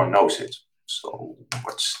 Everyone knows it. So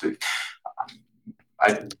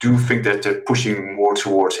I do think that they're pushing more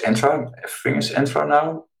towards Entra. Everything is Entra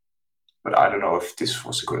now, but I don't know if this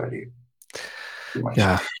was a good idea.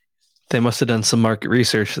 Yeah, they must have done some market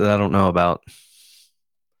research that I don't know about.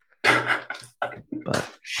 But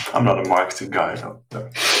I'm not a marketing guy, though. No.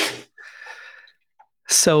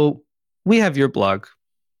 So we have your blog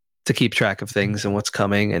to keep track of things and what's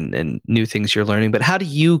coming and new things you're learning. But how do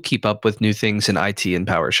you keep up with new things in IT and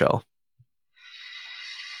PowerShell?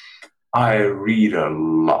 I read a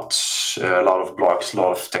lot of blogs, a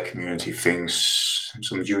lot of tech community things,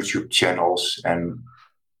 some YouTube channels, and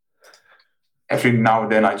every now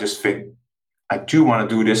and then I just think, I do want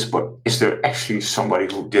to do this, but is there actually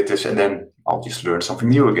somebody who did this? And then I'll just learn something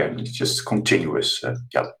new again. It's just continuous.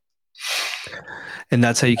 Yeah. And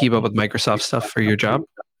that's how you keep up with Microsoft stuff for your job?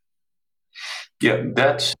 Yeah,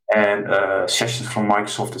 that and sessions from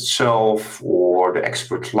Microsoft itself, or the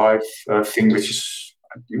Experts Live thing, which is,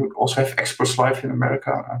 you also have Experts Live in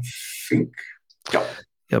America, I think. Yeah.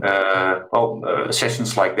 Yep.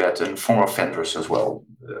 Sessions like that, and from our vendors as well.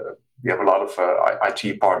 We have a lot of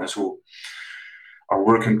IT partners who are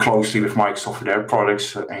working closely with Microsoft for their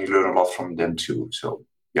products, and you learn a lot from them too. So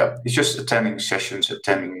yeah, it's just attending sessions,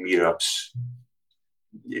 attending meetups.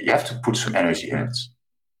 You have to put some energy in it.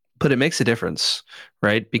 But it makes a difference,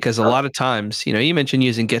 right? Because a lot of times, you mentioned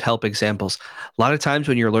using GitHelp examples. A lot of times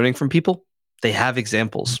when you're learning from people, they have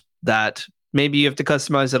examples that maybe you have to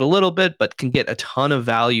customize it a little bit, but can get a ton of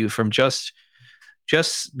value from just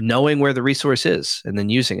knowing where the resource is and then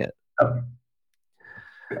using it.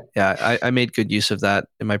 Yeah, I made good use of that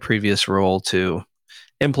in my previous role to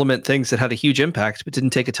implement things that had a huge impact, but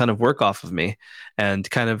didn't take a ton of work off of me, and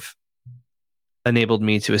kind of enabled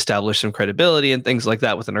me to establish some credibility and things like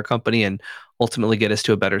that within our company, and ultimately get us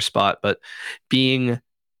to a better spot. But being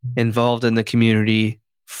involved in the community,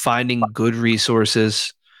 finding good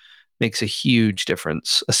resources makes a huge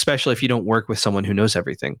difference, especially if you don't work with someone who knows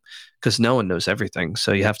everything, because no one knows everything.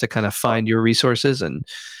 So you have to kind of find your resources and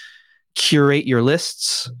curate your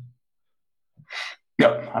lists.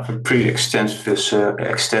 Yeah, I have a pretty extensive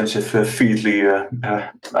Feedly.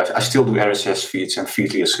 I still do RSS feeds, and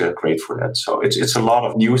Feedly is great for that. So it's a lot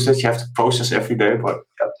of news that you have to process every day. But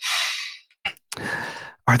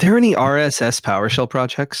Are there any RSS PowerShell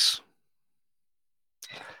projects?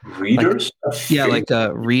 Readers? Like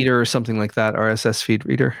a reader or something like that, RSS feed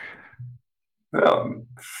reader.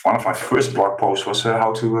 One of my first blog posts was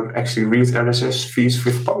how to actually read RSS feeds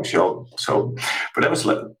with PowerShell. So, but that was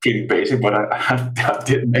pretty basic, but I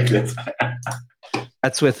didn't make that.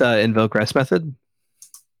 That's with invoke REST method?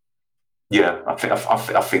 Yeah, I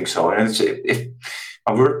think so. And if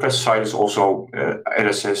my WordPress site is also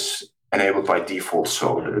RSS enabled by default.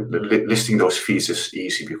 So listing those feeds is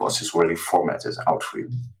easy because it's already formatted out for you.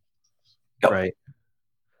 Yep. Right.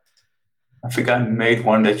 I think I made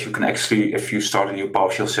one that you can actually, if you start a new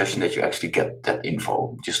PowerShell session, that you actually get that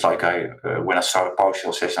info. Just like when I start a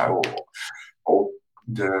PowerShell session, all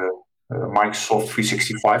the Microsoft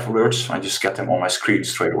 365 alerts, I just get them on my screen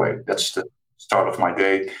straight away. That's the start of my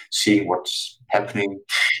day, seeing what's happening,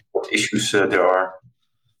 what issues there are.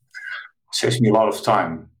 It saves me a lot of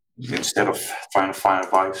time. Instead of trying to find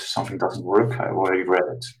out why something doesn't work, I already read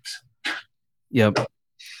it. Yep.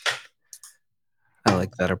 I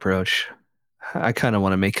like that approach. I kind of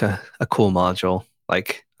want to make a cool module,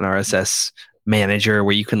 like an RSS manager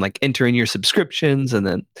where you can like enter in your subscriptions and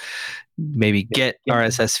then maybe get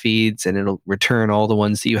RSS feeds and it'll return all the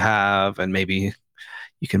ones that you have, and maybe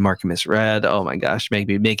you can mark them as read. Oh my gosh,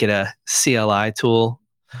 maybe make it a CLI tool,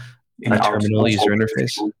 a terminal user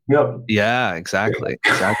interface. Yep. Yeah, exactly.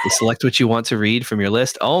 Select what you want to read from your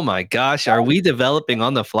list. Oh my gosh, are we developing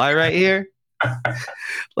on the fly right here?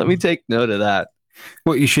 Let me take note of that.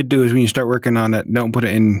 What you should do is when you start working on it, don't put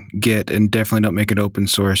it in Git and definitely don't make it open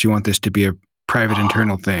source. You want this to be a private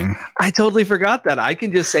internal thing. I totally forgot that. I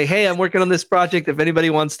can just say, hey, I'm working on this project. If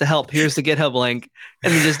anybody wants to help, here's the GitHub link.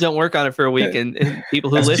 And then just don't work on it for a week. And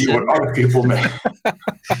people who listen. What other people make.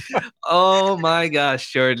 Oh my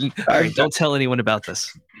gosh, Jordan. All right, don't tell anyone about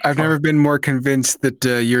this. I've never been more convinced that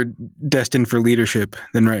you're destined for leadership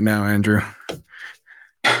than right now, Andrew.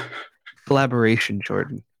 Collaboration,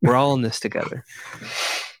 Jordan. We're all in this together.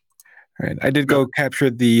 All right. I did go capture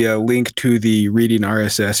the link to the reading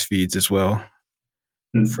RSS feeds as well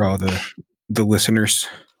for all the listeners.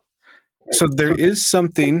 So there is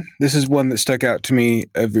something, this is one that stuck out to me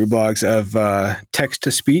of your blogs, of text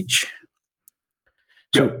to speech.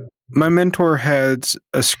 So my mentor has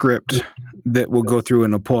a script that will go through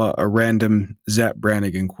and it'll pull out a random Zap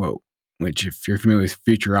Brannigan quote, which if you're familiar with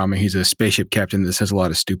Futurama, he's a spaceship captain that says a lot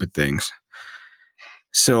of stupid things.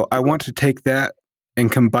 So I want to take that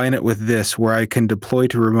and combine it with this, where I can deploy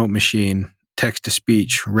to a remote machine, text to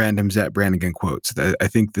speech, random Zap Brannigan quotes. I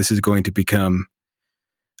think this is going to become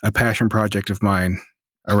a passion project of mine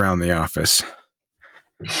around the office.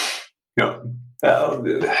 Yeah.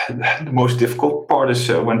 The most difficult part is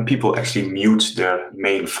when people actually mute their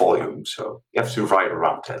main volume. So you have to write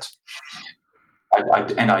around that.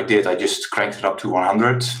 I did. I just cranked it up to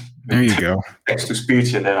 100. There you go. Text to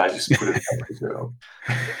speech, and then I just put it back to 0.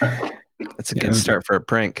 That's a good start for a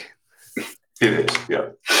prank. It is, yeah.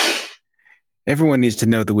 Everyone needs to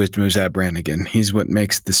know the wisdom of Zap Brannigan. He's what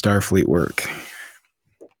makes the Starfleet work.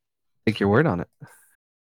 Take your word on it.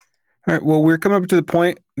 All right. Well, we're coming up to the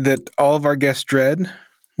point that all of our guests dread,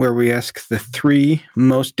 where we ask the 3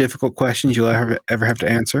 most difficult questions you'll ever have to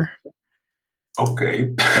answer.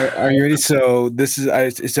 Okay. Are you ready? So this is,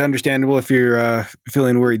 it's understandable if you're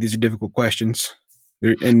feeling worried. These are difficult questions.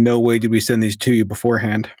 In no way did we send these to you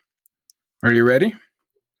beforehand. Are you ready?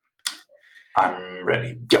 I'm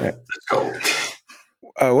ready. Yep, let's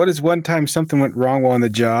go. What is one time something went wrong while on the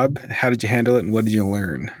job? How did you handle it, and what did you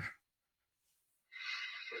learn?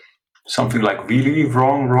 Something like really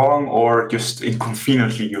wrong, or just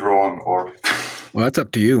inconveniently wrong, or... Well, that's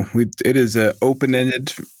up to you. It is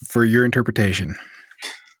open-ended for your interpretation.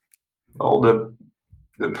 Well, the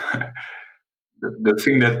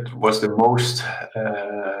thing that was the most,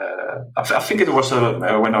 I think it was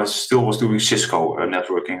when I still was doing Cisco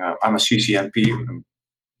networking. I'm a CCNP. I'm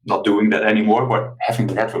not doing that anymore, but having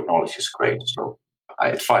network knowledge is great. So I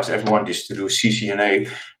advise everyone just to do CCNA.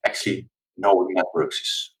 Actually, knowing networks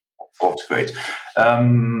is, of course, great.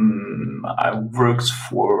 I worked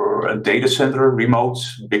for a data center, remote,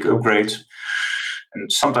 big upgrade.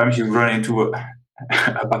 And sometimes you run into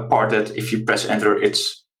a part that if you press enter, it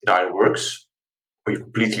either works, or you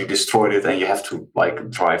completely destroyed it and you have to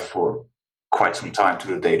drive for quite some time to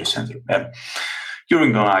the data center. And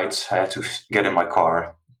during the night, I had to get in my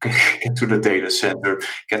car, get to the data center,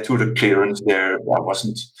 get to the clearance there. I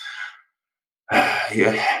wasn't... you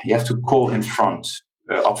have to call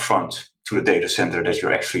up front to the data center that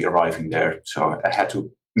you're actually arriving there. So I had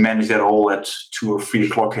to manage that all at 2 or 3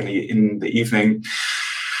 o'clock in the evening,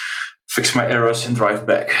 fix my errors and drive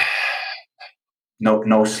back.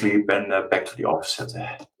 No sleep, and back to the office at the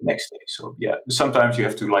next day. So yeah, sometimes you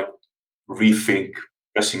have to rethink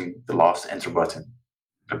pressing the last enter button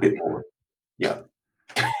a bit more. Yeah.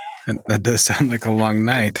 And that does sound like a long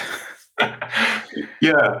night.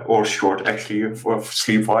 Yeah, or short actually for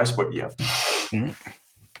sleep-wise, but yeah.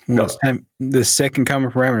 Mm-hmm. Well, it's time. The second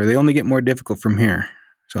common parameter. They only get more difficult from here.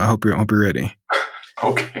 So I hope you're ready.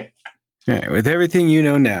 Okay. All right. With everything you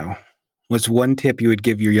know now, what's one tip you would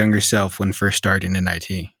give your younger self when first starting in IT?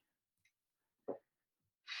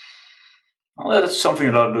 Well, that's something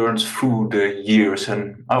that I learned through the years,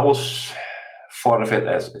 and I always thought of it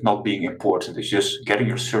as not being important. It's just getting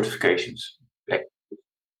your certifications. Like,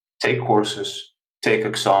 take courses, take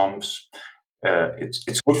exams.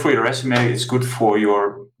 It's good for your resume. It's good for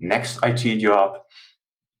your next IT job,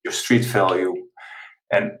 your street value,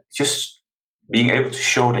 and just being able to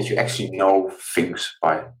show that you actually know things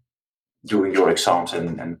by doing your exams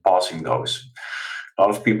and passing those. A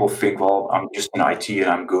lot of people think, well, I'm just in IT and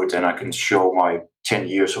I'm good and I can show my 10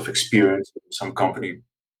 years of experience in some company.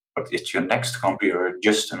 But it's your next company or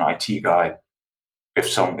just an IT guy with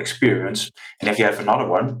some experience. And if you have another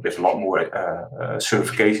one with a lot more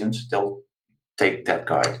certifications, they'll take that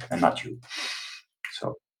guy and not you.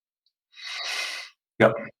 So,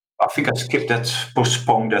 yeah, I think I skipped that,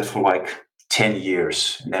 postponed that for like 10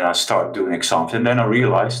 years. And then I started doing exams. And then I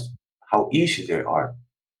realized how easy they are.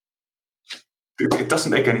 It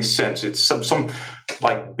doesn't make any sense. It's some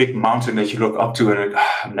like big mountain that you look up to and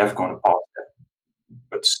I'm never going to pass that.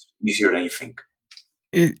 But it's easier than you think.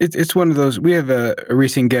 It's one of those. We have a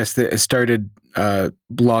recent guest that has started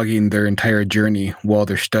blogging their entire journey while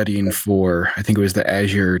they're studying for, I think it was the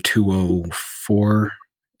Azure 204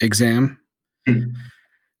 exam.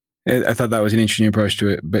 I thought that was an interesting approach to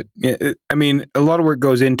it. But I mean, a lot of work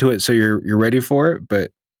goes into it, so you're ready for it.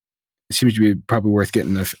 But it seems to be probably worth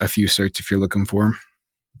getting a few certs if you're looking for them.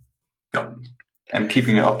 Yeah. And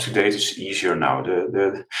keeping it up to date is easier now.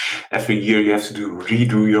 Every year you have to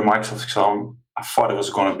redo your Microsoft exam. I thought it was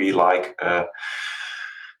going to be like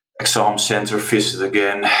exam center visit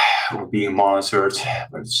again, or being monitored.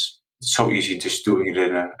 But it's so easy just doing it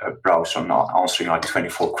in a browser, not answering like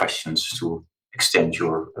 24 questions to extend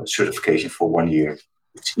your certification for 1 year.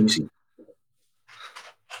 It's easy.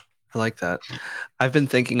 I like that. I've been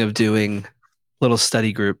thinking of doing little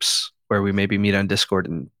study groups where we maybe meet on Discord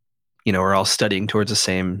and, we're all studying towards the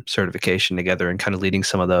same certification together and kind of leading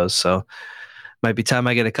some of those. So might be time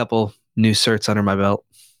I get a couple new certs under my belt.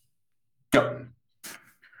 Yep.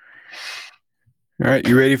 All right.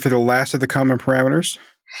 You ready for the last of the common parameters?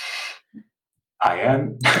 I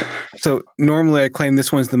am. So normally I claim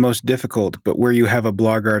this one's the most difficult, but where you have a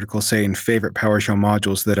blog article saying favorite PowerShell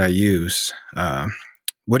modules that I use,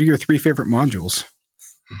 what are your 3 favorite modules?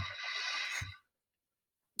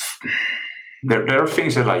 There are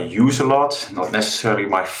things that I use a lot, not necessarily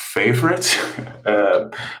my favorite.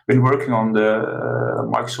 Been working on the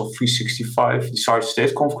Microsoft 365 desired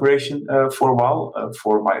state configuration for a while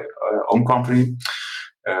for my own company,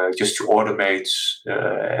 just to automate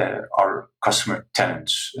our customer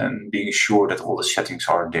tenants and being sure that all the settings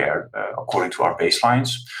are there according to our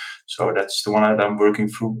baselines. So that's the one that I'm working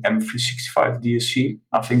through, M365 DSC,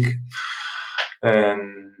 I think.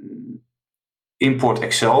 And import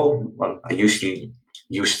Excel. Well, I usually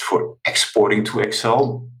use it for exporting to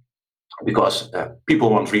Excel because people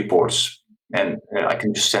want reports, and I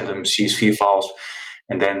can just send them CSV files,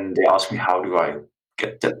 and then they ask me how do I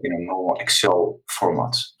get that in a normal Excel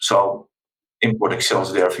format. So import Excel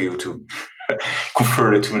is there for you to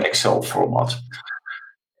convert it to an Excel format.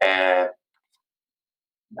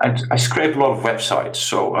 I scrape a lot of websites,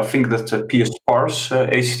 so I think that PS Parse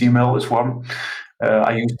HTML is one.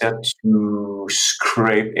 I use that to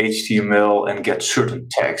scrape HTML and get certain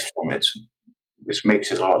tags from it, which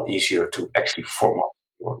makes it a lot easier to actually format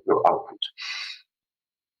your output.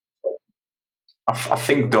 I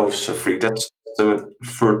think those 3, that's the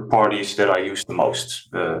third parties that I use the most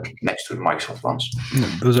next to the Microsoft ones.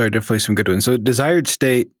 Those are definitely some good ones. So desired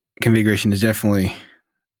state configuration is definitely,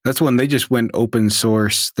 that's one they just went open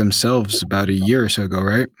source themselves about a year or so ago,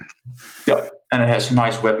 right? Yeah, and it has a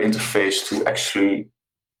nice web interface to actually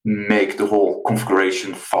make the whole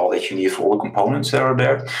configuration file that you need for all the components that are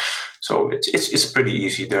there. So it's pretty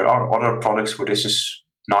easy. There are other products where this is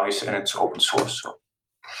nice and it's open source. So.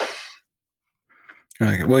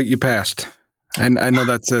 Okay, well, you passed. And I know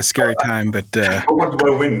that's a scary time, but... what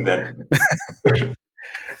do I win then?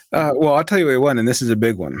 Well, I'll tell you what I won, and this is a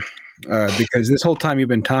big one. Because this whole time you've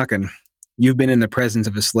been talking, you've been in the presence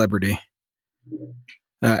of a celebrity.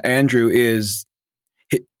 Andrew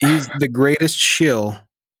he's the greatest shill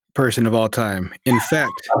person of all time. In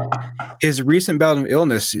fact, his recent bout of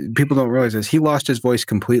illness, people don't realize this, he lost his voice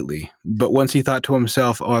completely. But once he thought to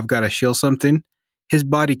himself, oh, I've got to shill something, his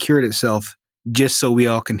body cured itself just so we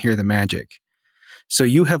all can hear the magic. So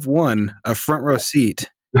you have won a front row seat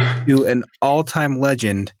to an all-time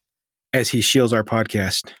legend as he shills our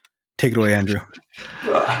podcast. Take it away, Andrew.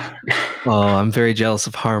 Oh, I'm very jealous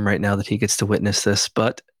of Harm right now that he gets to witness this.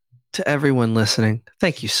 But to everyone listening,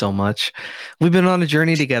 thank you so much. We've been on a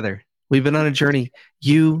journey together. We've been on a journey.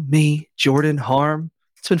 You, me, Jordan, Harm.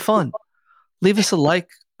 It's been fun. Leave us a like,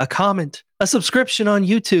 a comment, a subscription on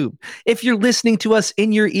YouTube. If you're listening to us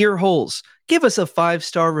in your ear holes, give us a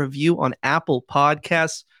 5-star review on Apple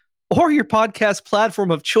Podcasts or your podcast platform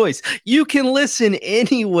of choice. You can listen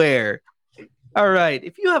anywhere. All right.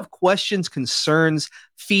 If you have questions, concerns,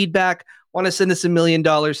 feedback, want to send us $1 million,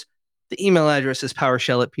 the email address is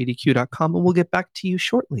powershell@pdq.com, and we'll get back to you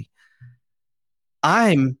shortly.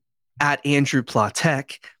 I'm at Andrew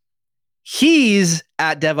Platek. He's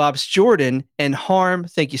at DevOps Jordan. And Harm,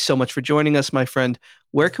 thank you so much for joining us, my friend.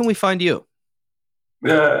 Where can we find you?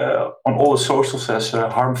 On all the socials as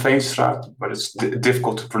Harm Veenstra, but it's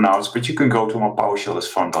difficult to pronounce. But you can go to my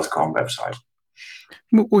PowerShellIsFun.com website.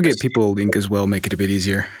 We'll get people a link as well, make it a bit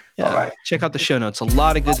easier. Yeah. All right. Check out the show notes. A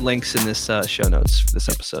lot of good links in this show notes for this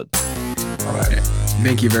episode. All right.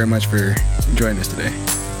 Thank you very much for joining us today.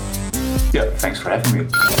 Yeah, thanks for having me.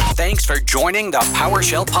 Thanks for joining the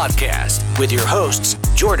PowerShell Podcast with your hosts,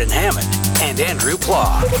 Jordan Hammond and Andrew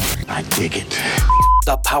Plough. I dig it.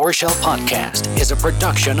 The PowerShell Podcast is a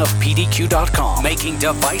production of PDQ.com, making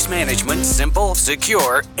device management simple,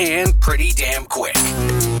 secure, and pretty damn quick.